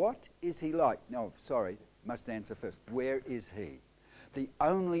 What is he like? No, sorry, must answer first. Where is he? The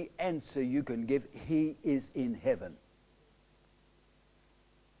only answer you can give, he is in heaven.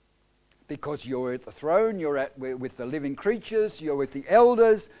 Because you're at the throne, you're with the living creatures, you're with the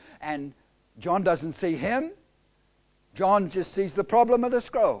elders, and John doesn't see him. John just sees the problem of the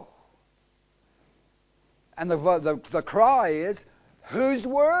scroll. And the cry is, who's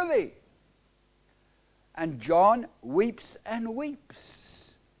worthy? And John weeps and weeps.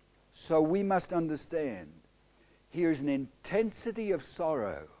 So we must understand, here's an intensity of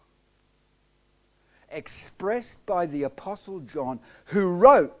sorrow expressed by the Apostle John, who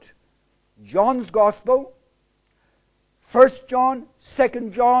wrote John's Gospel, 1 John,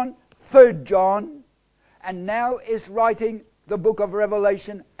 2 John, 3 John, and now is writing the book of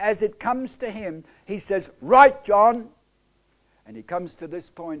Revelation. As it comes to him, he says, write, John. And he comes to this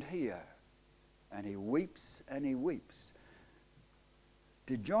point here, and he weeps and he weeps.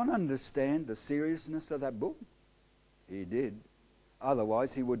 Did John understand the seriousness of that book? He did.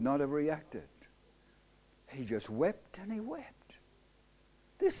 Otherwise, he would not have reacted. He just wept and he wept.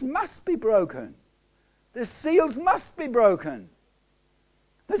 This must be broken. The seals must be broken.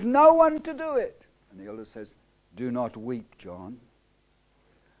 There's no one to do it. And the elder says, do not weep, John.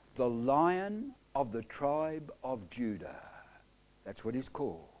 The Lion of the tribe of Judah. That's what he's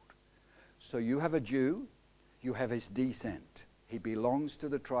called. So you have a Jew, you have his descent. He belongs to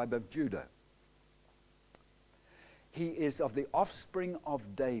the tribe of Judah. He is of the offspring of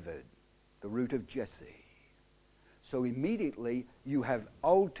David, the root of Jesse. So immediately you have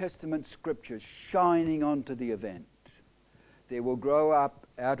Old Testament scriptures shining onto the event. There will grow up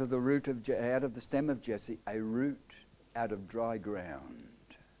out of the stem of Jesse a root out of dry ground.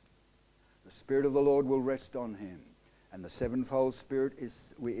 The Spirit of the Lord will rest on him, and the sevenfold Spirit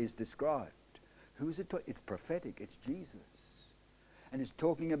is described. Who is it? It's prophetic. It's Jesus, and it's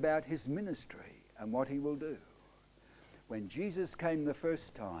talking about his ministry and what he will do. When Jesus came the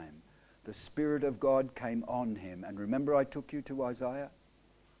first time, the Spirit of God came on him. And remember, I took you to Isaiah?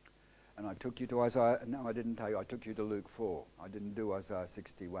 And I took you to Isaiah. No, I didn't tell you. I took you to Luke 4. I didn't do Isaiah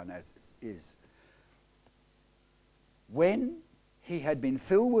 61 as it is. When he had been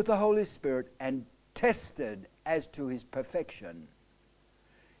filled with the Holy Spirit and tested as to his perfection,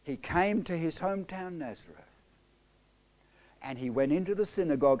 he came to his hometown Nazareth. And he went into the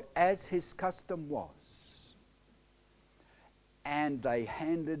synagogue as his custom was. And they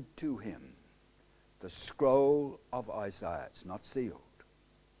handed to him the scroll of Isaiah. It's not sealed.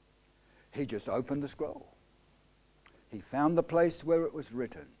 He just opened the scroll. He found the place where it was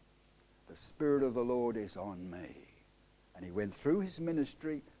written, the Spirit of the Lord is on me. And he went through his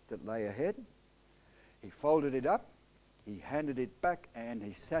ministry that lay ahead. He folded it up. He handed it back and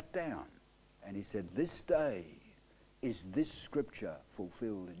he sat down. And he said, this day is this scripture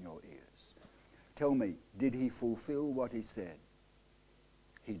fulfilled in your ears. Tell me, did he fulfill what he said?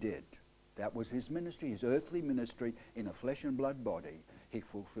 He did. That was his ministry, his earthly ministry in a flesh and blood body. He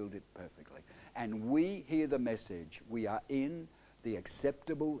fulfilled it perfectly. And we hear the message. We are in the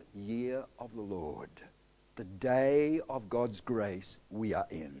acceptable year of the Lord. The day of God's grace we are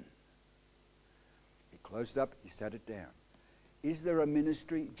in. He closed up, he sat it down. Is there a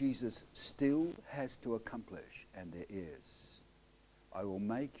ministry Jesus still has to accomplish? And there is. I will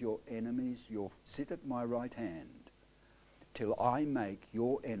make your enemies sit at my right hand till I make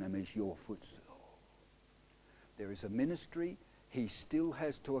your enemies your footstool. There is a ministry he still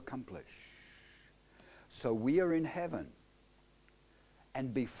has to accomplish. So we are in heaven.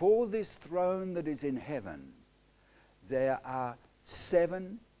 And before this throne that is in heaven, there are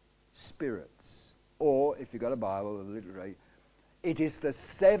 7 spirits. Or, if you've got a Bible, literally, it is the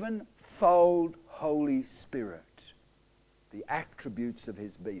 7-fold Holy Spirit, the attributes of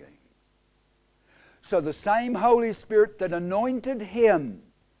his being. So the same Holy Spirit that anointed him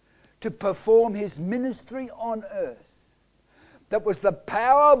to perform his ministry on earth, that was the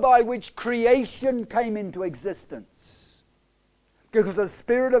power by which creation came into existence. Because the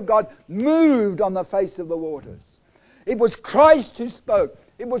Spirit of God moved on the face of the waters. It was Christ who spoke.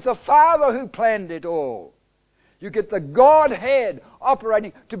 It was the Father who planned it all. You get the Godhead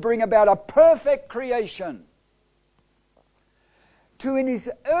operating to bring about a perfect creation. In his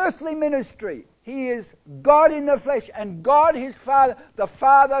earthly ministry, he is God in the flesh, and God his Father, the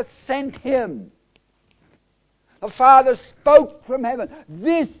Father sent him. The Father spoke from heaven,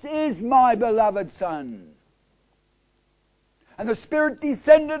 "This is my beloved Son." And the Spirit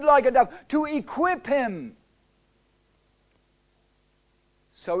descended like a dove to equip him.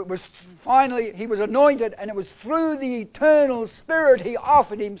 So it was finally, he was anointed, and it was through the eternal Spirit he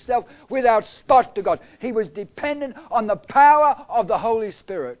offered himself without spot to God. He was dependent on the power of the Holy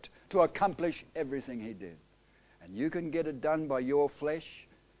Spirit to accomplish everything he did. And you can get it done by your flesh.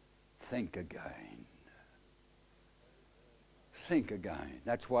 Think again. Think again.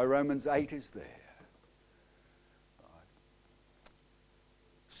 That's why Romans 8 is there.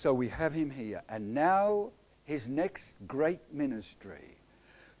 So we have him here. And now his next great ministry,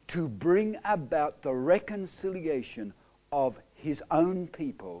 to bring about the reconciliation of his own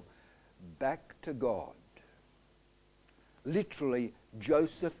people back to God. Literally,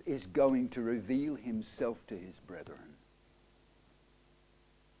 Joseph is going to reveal himself to his brethren.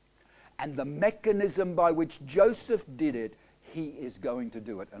 And the mechanism by which Joseph did it, he is going to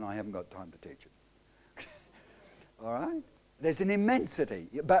do it. And I haven't got time to teach it. All right? There's an immensity.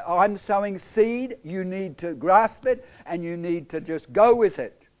 But I'm sowing seed. You need to grasp it, and you need to just go with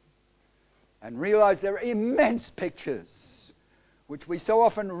it. And realize there are immense pictures which we so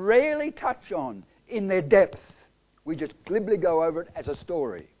often rarely touch on in their depth. We just glibly go over it as a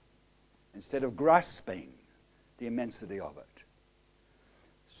story instead of grasping the immensity of it.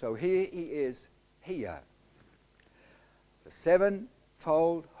 So here he is, here. The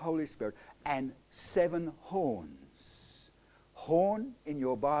sevenfold Holy Spirit and 7 horns. Horn in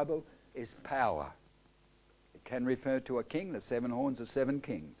your Bible is power. It can refer to a king. The 7 horns are 7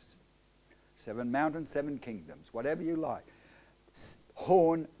 kings. 7 mountains, 7 kingdoms, whatever you like.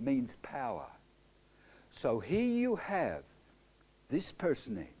 Horn means power. So here you have this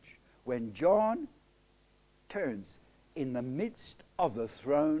personage. When John turns in the midst of the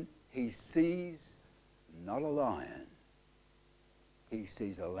throne, he sees not a lion, he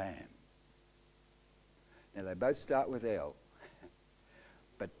sees a lamb. Now they both start with L.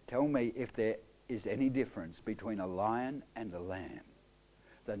 But tell me if there is any difference between a lion and a lamb.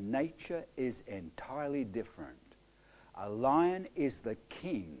 The nature is entirely different. A lion is the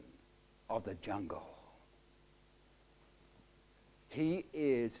king of the jungle. He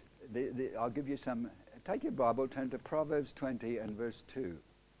is, I'll give you some, take your Bible, turn to Proverbs 20 and verse 2.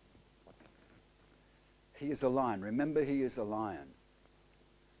 He is a lion. Remember, he is a lion.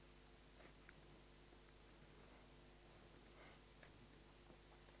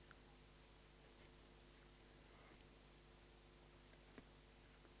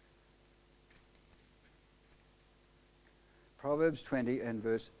 Proverbs 20 and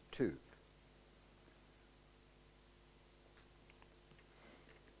verse 2.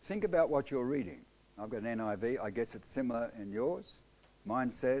 Think about what you're reading. I've got an NIV. I guess it's similar in yours.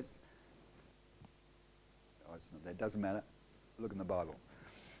 Mine says, that doesn't matter. Look in the Bible.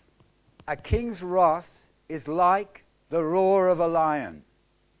 A king's wrath is like the roar of a lion.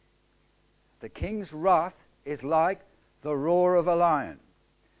 The king's wrath is like the roar of a lion.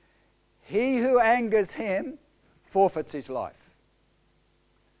 He who angers him forfeits his life.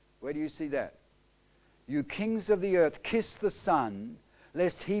 Where do you see that? You kings of the earth, kiss the Son,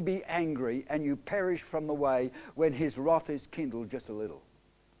 lest he be angry and you perish from the way when his wrath is kindled just a little.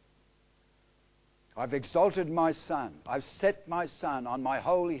 I've exalted my Son. I've set my Son on my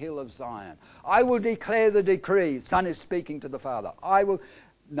holy hill of Zion. I will declare the decree. Son is speaking to the Father.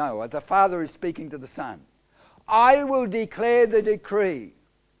 The Father is speaking to the Son. I will declare the decree.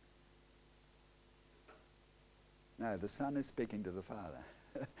 No, the Son is speaking to the Father.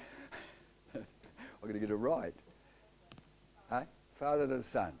 I'm going to get it right. Huh? Father to the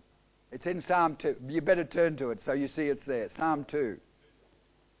Son. It's in Psalm 2. You better turn to it so you see it's there. Psalm 2.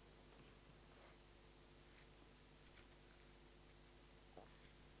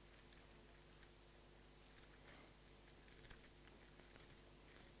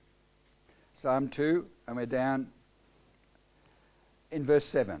 Psalm 2, and we're down in verse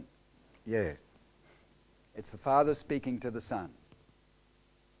 7. Yeah. It's the Father speaking to the Son.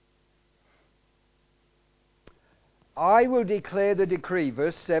 I will declare the decree,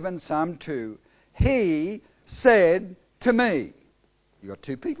 verse 7, Psalm 2. He said to me. You got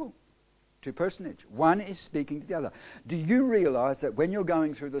 2 people. Two personage. One is speaking to the other. Do you realize that when you're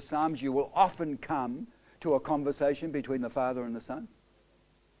going through the Psalms, you will often come to a conversation between the Father and the Son?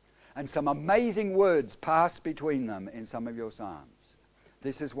 And some amazing words pass between them in some of your Psalms.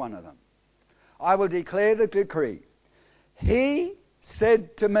 This is one of them. I will declare the decree. He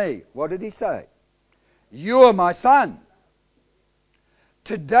said to me, what did he say? You are my son.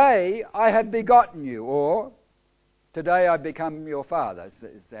 Today I have begotten you, or today I become your father,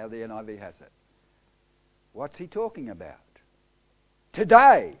 is how the NIV has it. What's he talking about?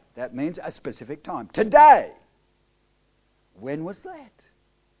 Today. That means a specific time. Today. When was that?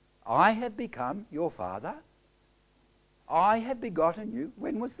 I have become your father. I have begotten you.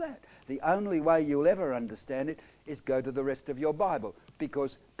 When was that? The only way you'll ever understand it is go to the rest of your Bible,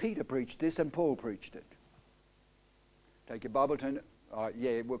 because Peter preached this and Paul preached it. Take your Bible, turn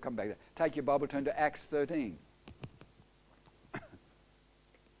to, we'll come back there. Take your Bible, turn to Acts 13.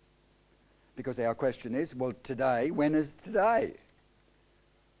 Because our question is, well, today, when is today?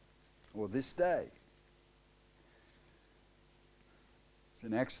 Or this day? It's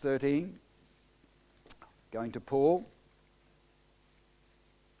in Acts 13. Going to Paul.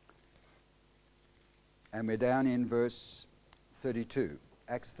 And we're down in verse 32.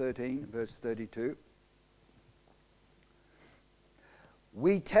 Acts 13, verse 32.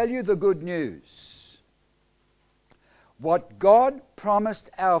 We tell you the good news. What God promised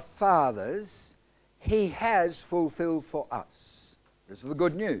our fathers, He has fulfilled for us. This is the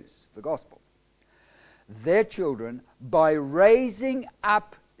good news, the gospel. Their children, by raising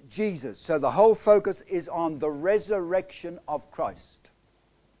up Jesus. So the whole focus is on the resurrection of Christ.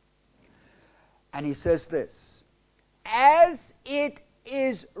 And he says this, as it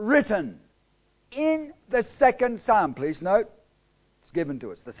is written in the second psalm. Please note, it's given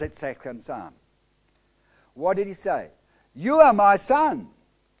to us, the second psalm. What did he say? You are my son.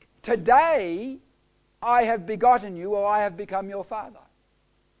 Today I have begotten you, or I have become your father.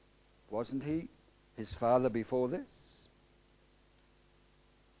 Wasn't he his father before this?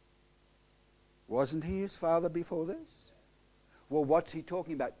 Wasn't he his father before this? Well, what's he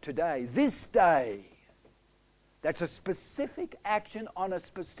talking about? Today, this day. That's a specific action on a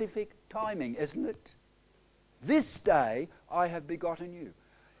specific timing, isn't it? This day I have begotten you.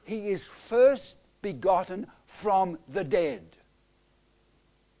 He is first begotten from the dead.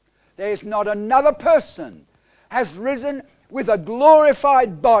 There is not another person has risen with a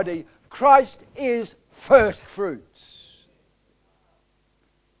glorified body. Christ is first fruits.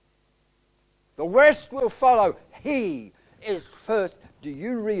 The rest will follow. He is first. Do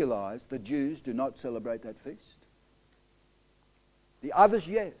you realize the Jews do not celebrate that feast? The others,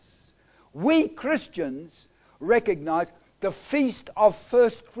 yes. We Christians recognize the feast of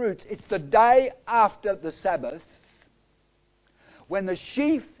first fruits. It's the day after the Sabbath, when the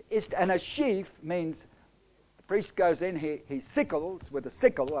sheaf is, and a sheaf means the priest goes in, he sickles with a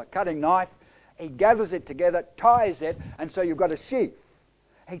sickle, a cutting knife, he gathers it together, ties it, and so you've got a sheaf.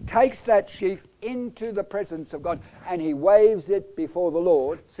 He takes that sheaf into the presence of God and he waves it before the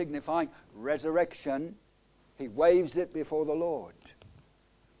Lord, signifying resurrection. He waves it before the Lord.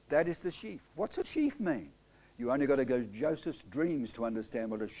 That is the sheaf. What's a sheaf mean? You only got to go to Joseph's dreams to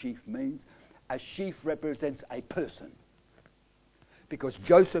understand what a sheaf means. A sheaf represents a person. Because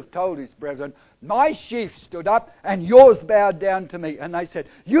Joseph told his brethren, my sheaf stood up and yours bowed down to me. And they said,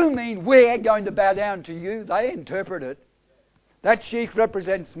 you mean we're going to bow down to you? They interpret it. That sheaf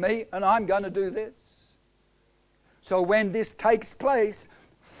represents me and I'm going to do this. So when this takes place,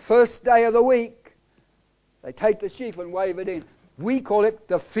 first day of the week, they take the sheaf and wave it in. We call it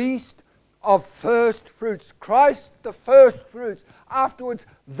the Feast of First Fruits. Christ the first fruits. Afterwards,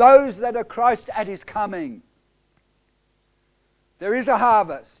 those that are Christ at His coming. There is a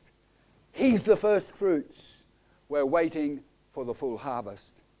harvest. He's the first fruits. We're waiting for the full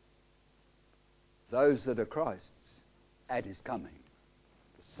harvest. Those that are Christ's at His coming.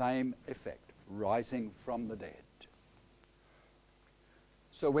 The same effect, rising from the dead.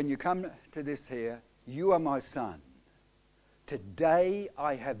 So when you come to this here, you are my son. Today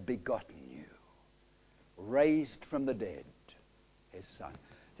I have begotten you, raised from the dead, His son.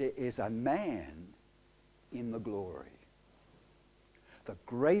 There is a man in the glory. The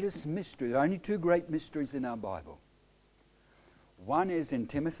greatest mystery, there are only two great mysteries in our Bible. One is in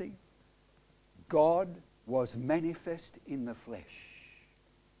Timothy. God was manifest in the flesh.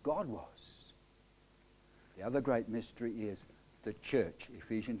 God was. The other great mystery is the church,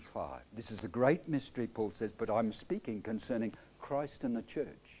 Ephesians 5. This is a great mystery, Paul says, but I'm speaking concerning Christ and the church.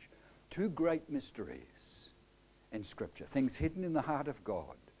 Two great mysteries in Scripture, things hidden in the heart of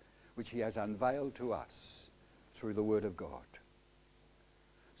God, which He has unveiled to us through the Word of God.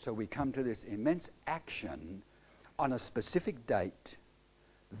 So we come to this immense action on a specific date.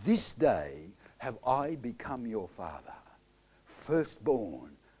 This day have I become your father,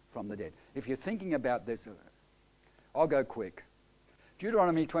 firstborn from the dead. If you're thinking about this, I'll go quick.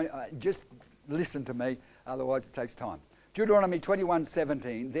 Deuteronomy 20, just listen to me, otherwise it takes time. Deuteronomy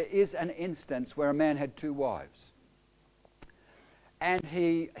 21:17, there is an instance where a man had two wives. And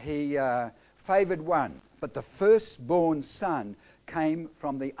he favoured one, but the firstborn son came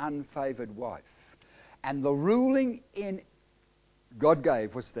from the unfavoured wife. And the ruling God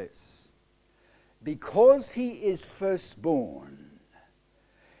gave was this: because he is firstborn,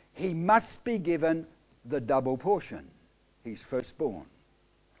 he must be given the double portion. He's firstborn.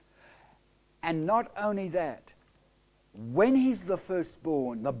 And not only that, when he's the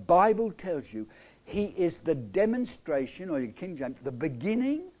firstborn, the Bible tells you he is the demonstration, or your King James, the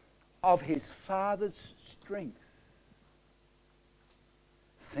beginning of his father's strength.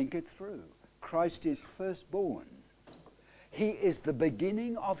 Think it through. Christ is firstborn. He is the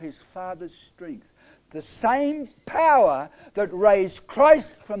beginning of his father's strength. The same power that raised Christ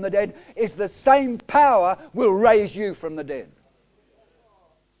from the dead is the same power will raise you from the dead.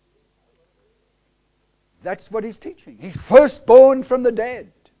 That's what he's teaching. He's firstborn from the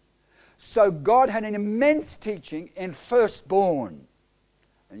dead. So God had an immense teaching in firstborn.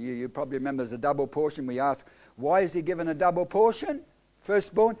 And you probably remember there's a double portion. We ask, why is he given a double portion?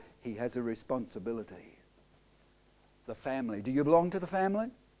 Firstborn, he has a responsibility. The family. Do you belong to the family?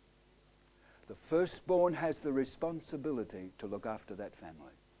 The firstborn has the responsibility to look after that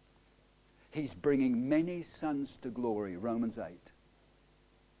family. He's bringing many sons to glory, Romans 8.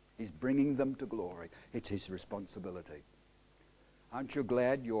 He's bringing them to glory. It's his responsibility. Aren't you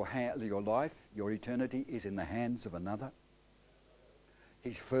glad your life, your eternity is in the hands of another?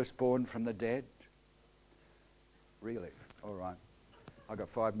 He's firstborn from the dead. Really? All right. I've got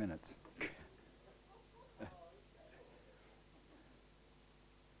 5 minutes.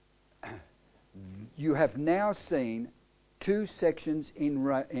 You have now seen two sections in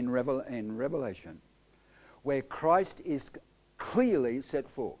Revelation where Christ is clearly set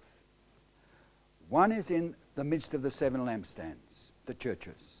forth. One is in the midst of the seven lampstands, the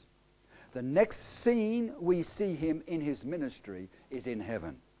churches. The next scene we see him in his ministry is in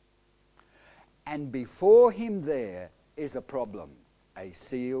heaven. And before him there is a problem. A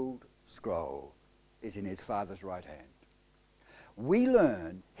sealed scroll is in his Father's right hand. We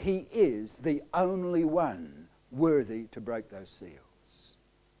learn he is the only one worthy to break those seals.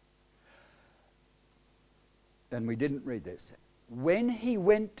 And we didn't read this. When he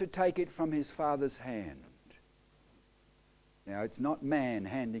went to take it from his Father's hand, now it's not man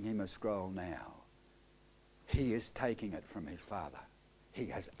handing him a scroll now. He is taking it from his Father. He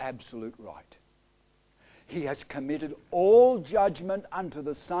has absolute right. He has committed all judgment unto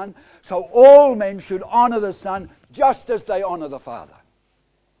the Son, so all men should honour the Son just as they honour the Father.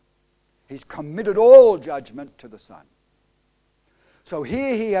 He's committed all judgment to the Son. So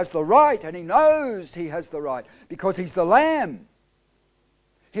here he has the right, and he knows he has the right, because he's the Lamb.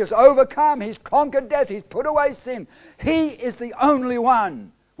 He has overcome, he's conquered death, he's put away sin. He is the only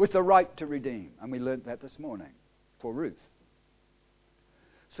one with the right to redeem. And we learnt that this morning for Ruth.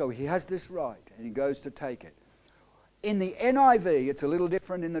 So he has this right, and he goes to take it. In the NIV, it's a little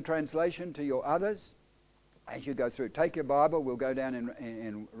different in the translation to your others. As you go through, take your Bible, we'll go down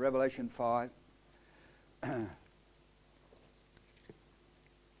in Revelation 5.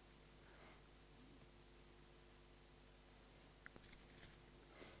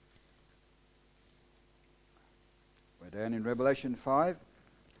 We're down in Revelation 5,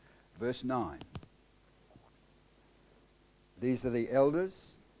 verse 9. These are the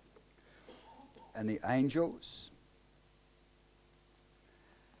elders and the angels.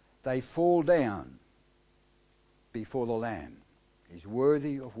 They fall down before the Lamb. He's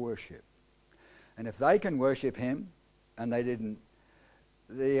worthy of worship. And if they can worship him, and they didn't,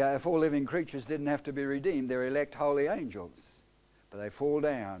 the four living creatures didn't have to be redeemed. They're elect holy angels. But they fall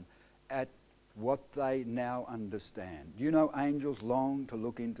down at what they now understand. Do you know angels long to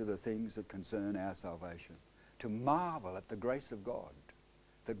look into the things that concern our salvation? To marvel at the grace of God,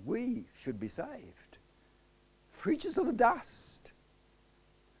 that we should be saved. Creatures of the dust.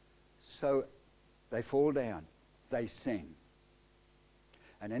 So they fall down. They sing.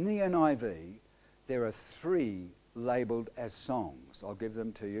 And in the NIV, there are 3 labelled as songs. I'll give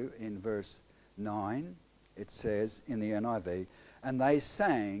them to you. In verse 9, it says in the NIV, and they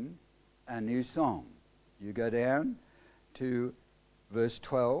sang a new song. You go down to verse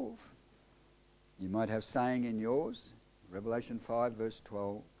 12. You might have sang in yours. Revelation 5, verse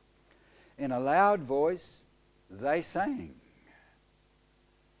 12. In a loud voice, they sang.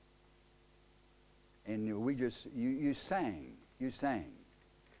 and you sang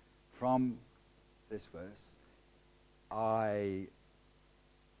from this verse, I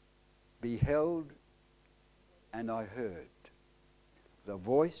beheld and I heard the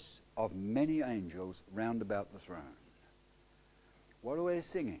voice of many angels round about the throne. What are we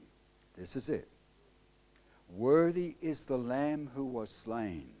singing? This is it. Worthy is the Lamb who was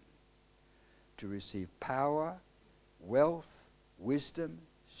slain to receive power, wealth, wisdom,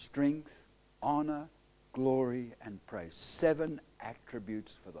 strength, honor, glory, and praise. 7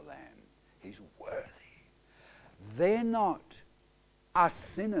 attributes for the Lamb. He's worthy. They're not us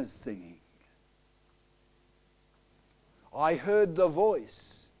sinners singing. I heard the voice.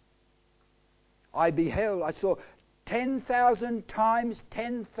 I beheld, I saw 10,000 times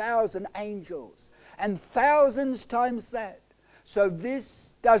 10,000 angels, and thousands times that. So this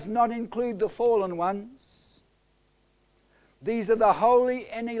does not include the fallen ones. These are the holy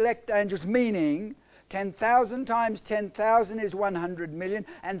and elect angels, meaning 10,000 times 10,000 is 100 million,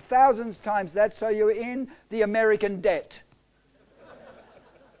 and thousands times that, so you're in the American debt.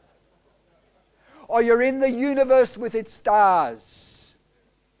 Or you're in the universe with its stars.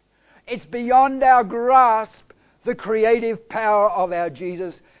 It's beyond our grasp, the creative power of our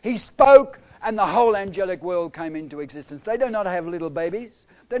Jesus. He spoke and the whole angelic world came into existence. They do not have little babies.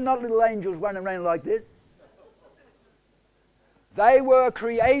 They're not little angels running around like this. They were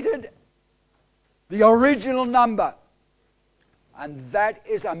created, the original number. And that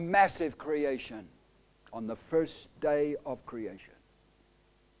is a massive creation on the first day of creation.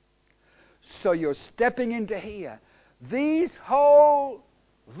 So you're stepping into here. These whole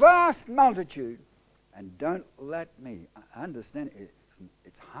vast multitude, and don't let me understand,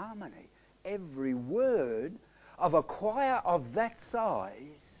 it's harmony. Every word of a choir of that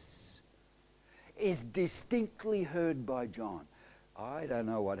size is distinctly heard by John. I don't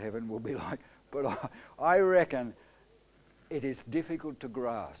know what heaven will be like, but I reckon it is difficult to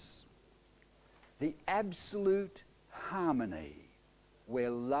grasp the absolute harmony where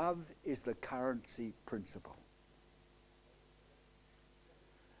love is the currency principle.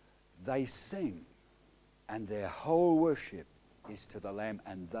 They sing, and their whole worship is to the Lamb,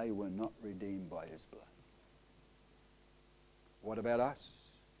 and they were not redeemed by His blood. What about us?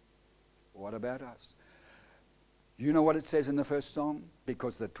 What about us? You know what it says in the first song?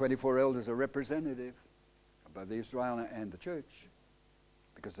 Because the 24 elders are representative of both Israel and the church.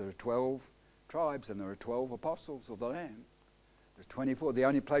 Because there are 12 tribes and there are 12 apostles of the Lamb. There's 24. The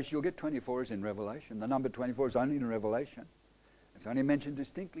only place you'll get 24 is in Revelation. The number 24 is only in Revelation. It's only mentioned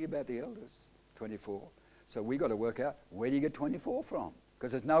distinctly about the elders, 24. So we've got to work out, where do you get 24 from?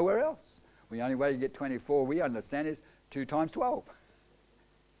 Because there's nowhere else. The only way you get 24, we understand, is 2 times 12.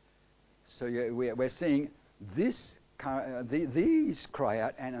 So we're seeing this. These cry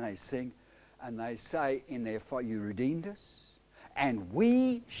out and they sing, and they say in their fight, you redeemed us, and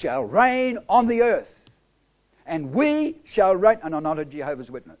we shall reign on the earth. And we shall reign, and I'm not a Jehovah's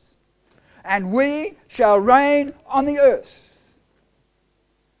Witness. And we shall reign on the earth.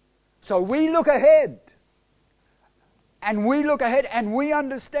 So we look ahead. And we look ahead and we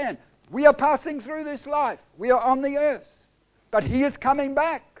understand. We are passing through this life. We are on the earth. But He is coming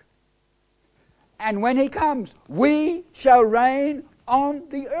back. And when He comes, we shall reign on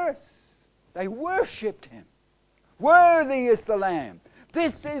the earth. They worshipped Him. Worthy is the Lamb.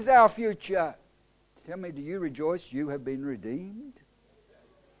 This is our future. Tell me, do you rejoice you have been redeemed?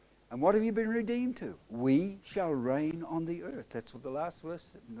 And what have you been redeemed to? We shall reign on the earth. That's what the last verse,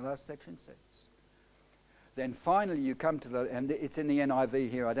 the last section says. Then finally you come to and it's in the NIV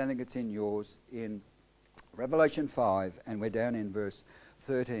here, I don't think it's in yours, in Revelation 5, and we're down in verse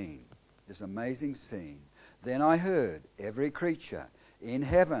 13. This amazing scene. Then I heard every creature in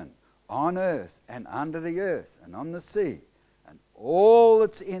heaven, on earth, and under the earth, and on the sea, and all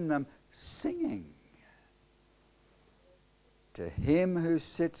that's in them, singing to Him who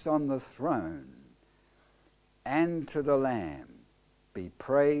sits on the throne and to the Lamb be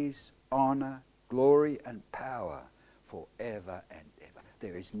praise, honor, glory and power forever and ever.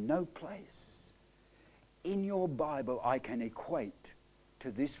 There is no place in your Bible I can equate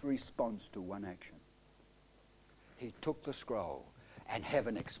to this response to one action. He took the scroll and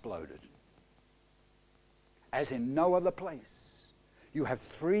heaven exploded. As in no other place. You have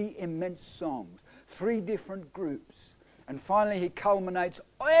 3 immense songs, 3 different groups. And finally He culminates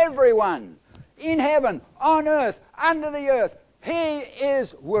everyone in heaven, on earth, under the earth. He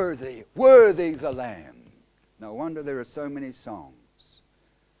is worthy, worthy the Lamb. No wonder there are so many songs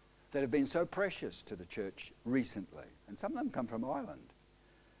that have been so precious to the church recently. And some of them come from Ireland.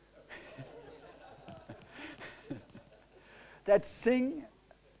 that sing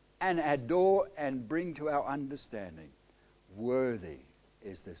and adore and bring to our understanding. Worthy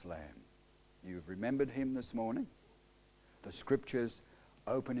is this Lamb. You've remembered him this morning. The scriptures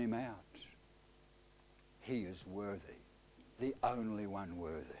open him out. He is worthy, the only one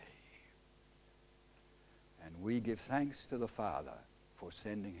worthy. And we give thanks to the Father for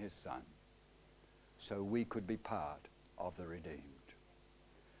sending his Son so we could be part of the redeemed.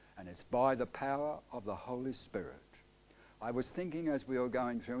 And it's by the power of the Holy Spirit. I was thinking as we were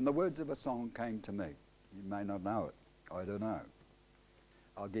going through, and the words of a song came to me. You may not know it. I don't know.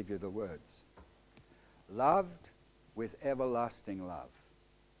 I'll give you the words. Loved with everlasting love,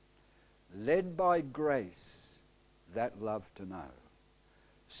 led by grace that love to know,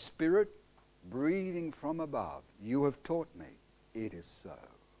 Spirit breathing from above, you have taught me, it is so.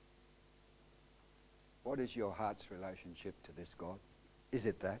 What is your heart's relationship to this God? Is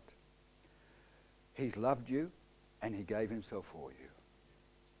it that? He's loved you and he gave himself for you.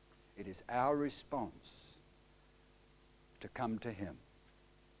 It is our response to come to him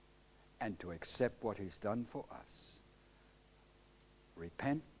and to accept what he's done for us.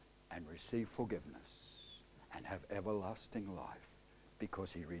 Repent and receive forgiveness and have everlasting life because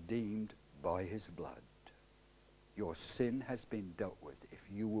he redeemed by his blood. Your sin has been dealt with if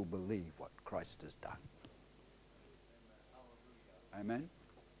you will believe what Christ has done. Amen.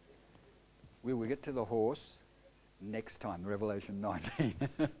 We will get to the horse next time, Revelation 19.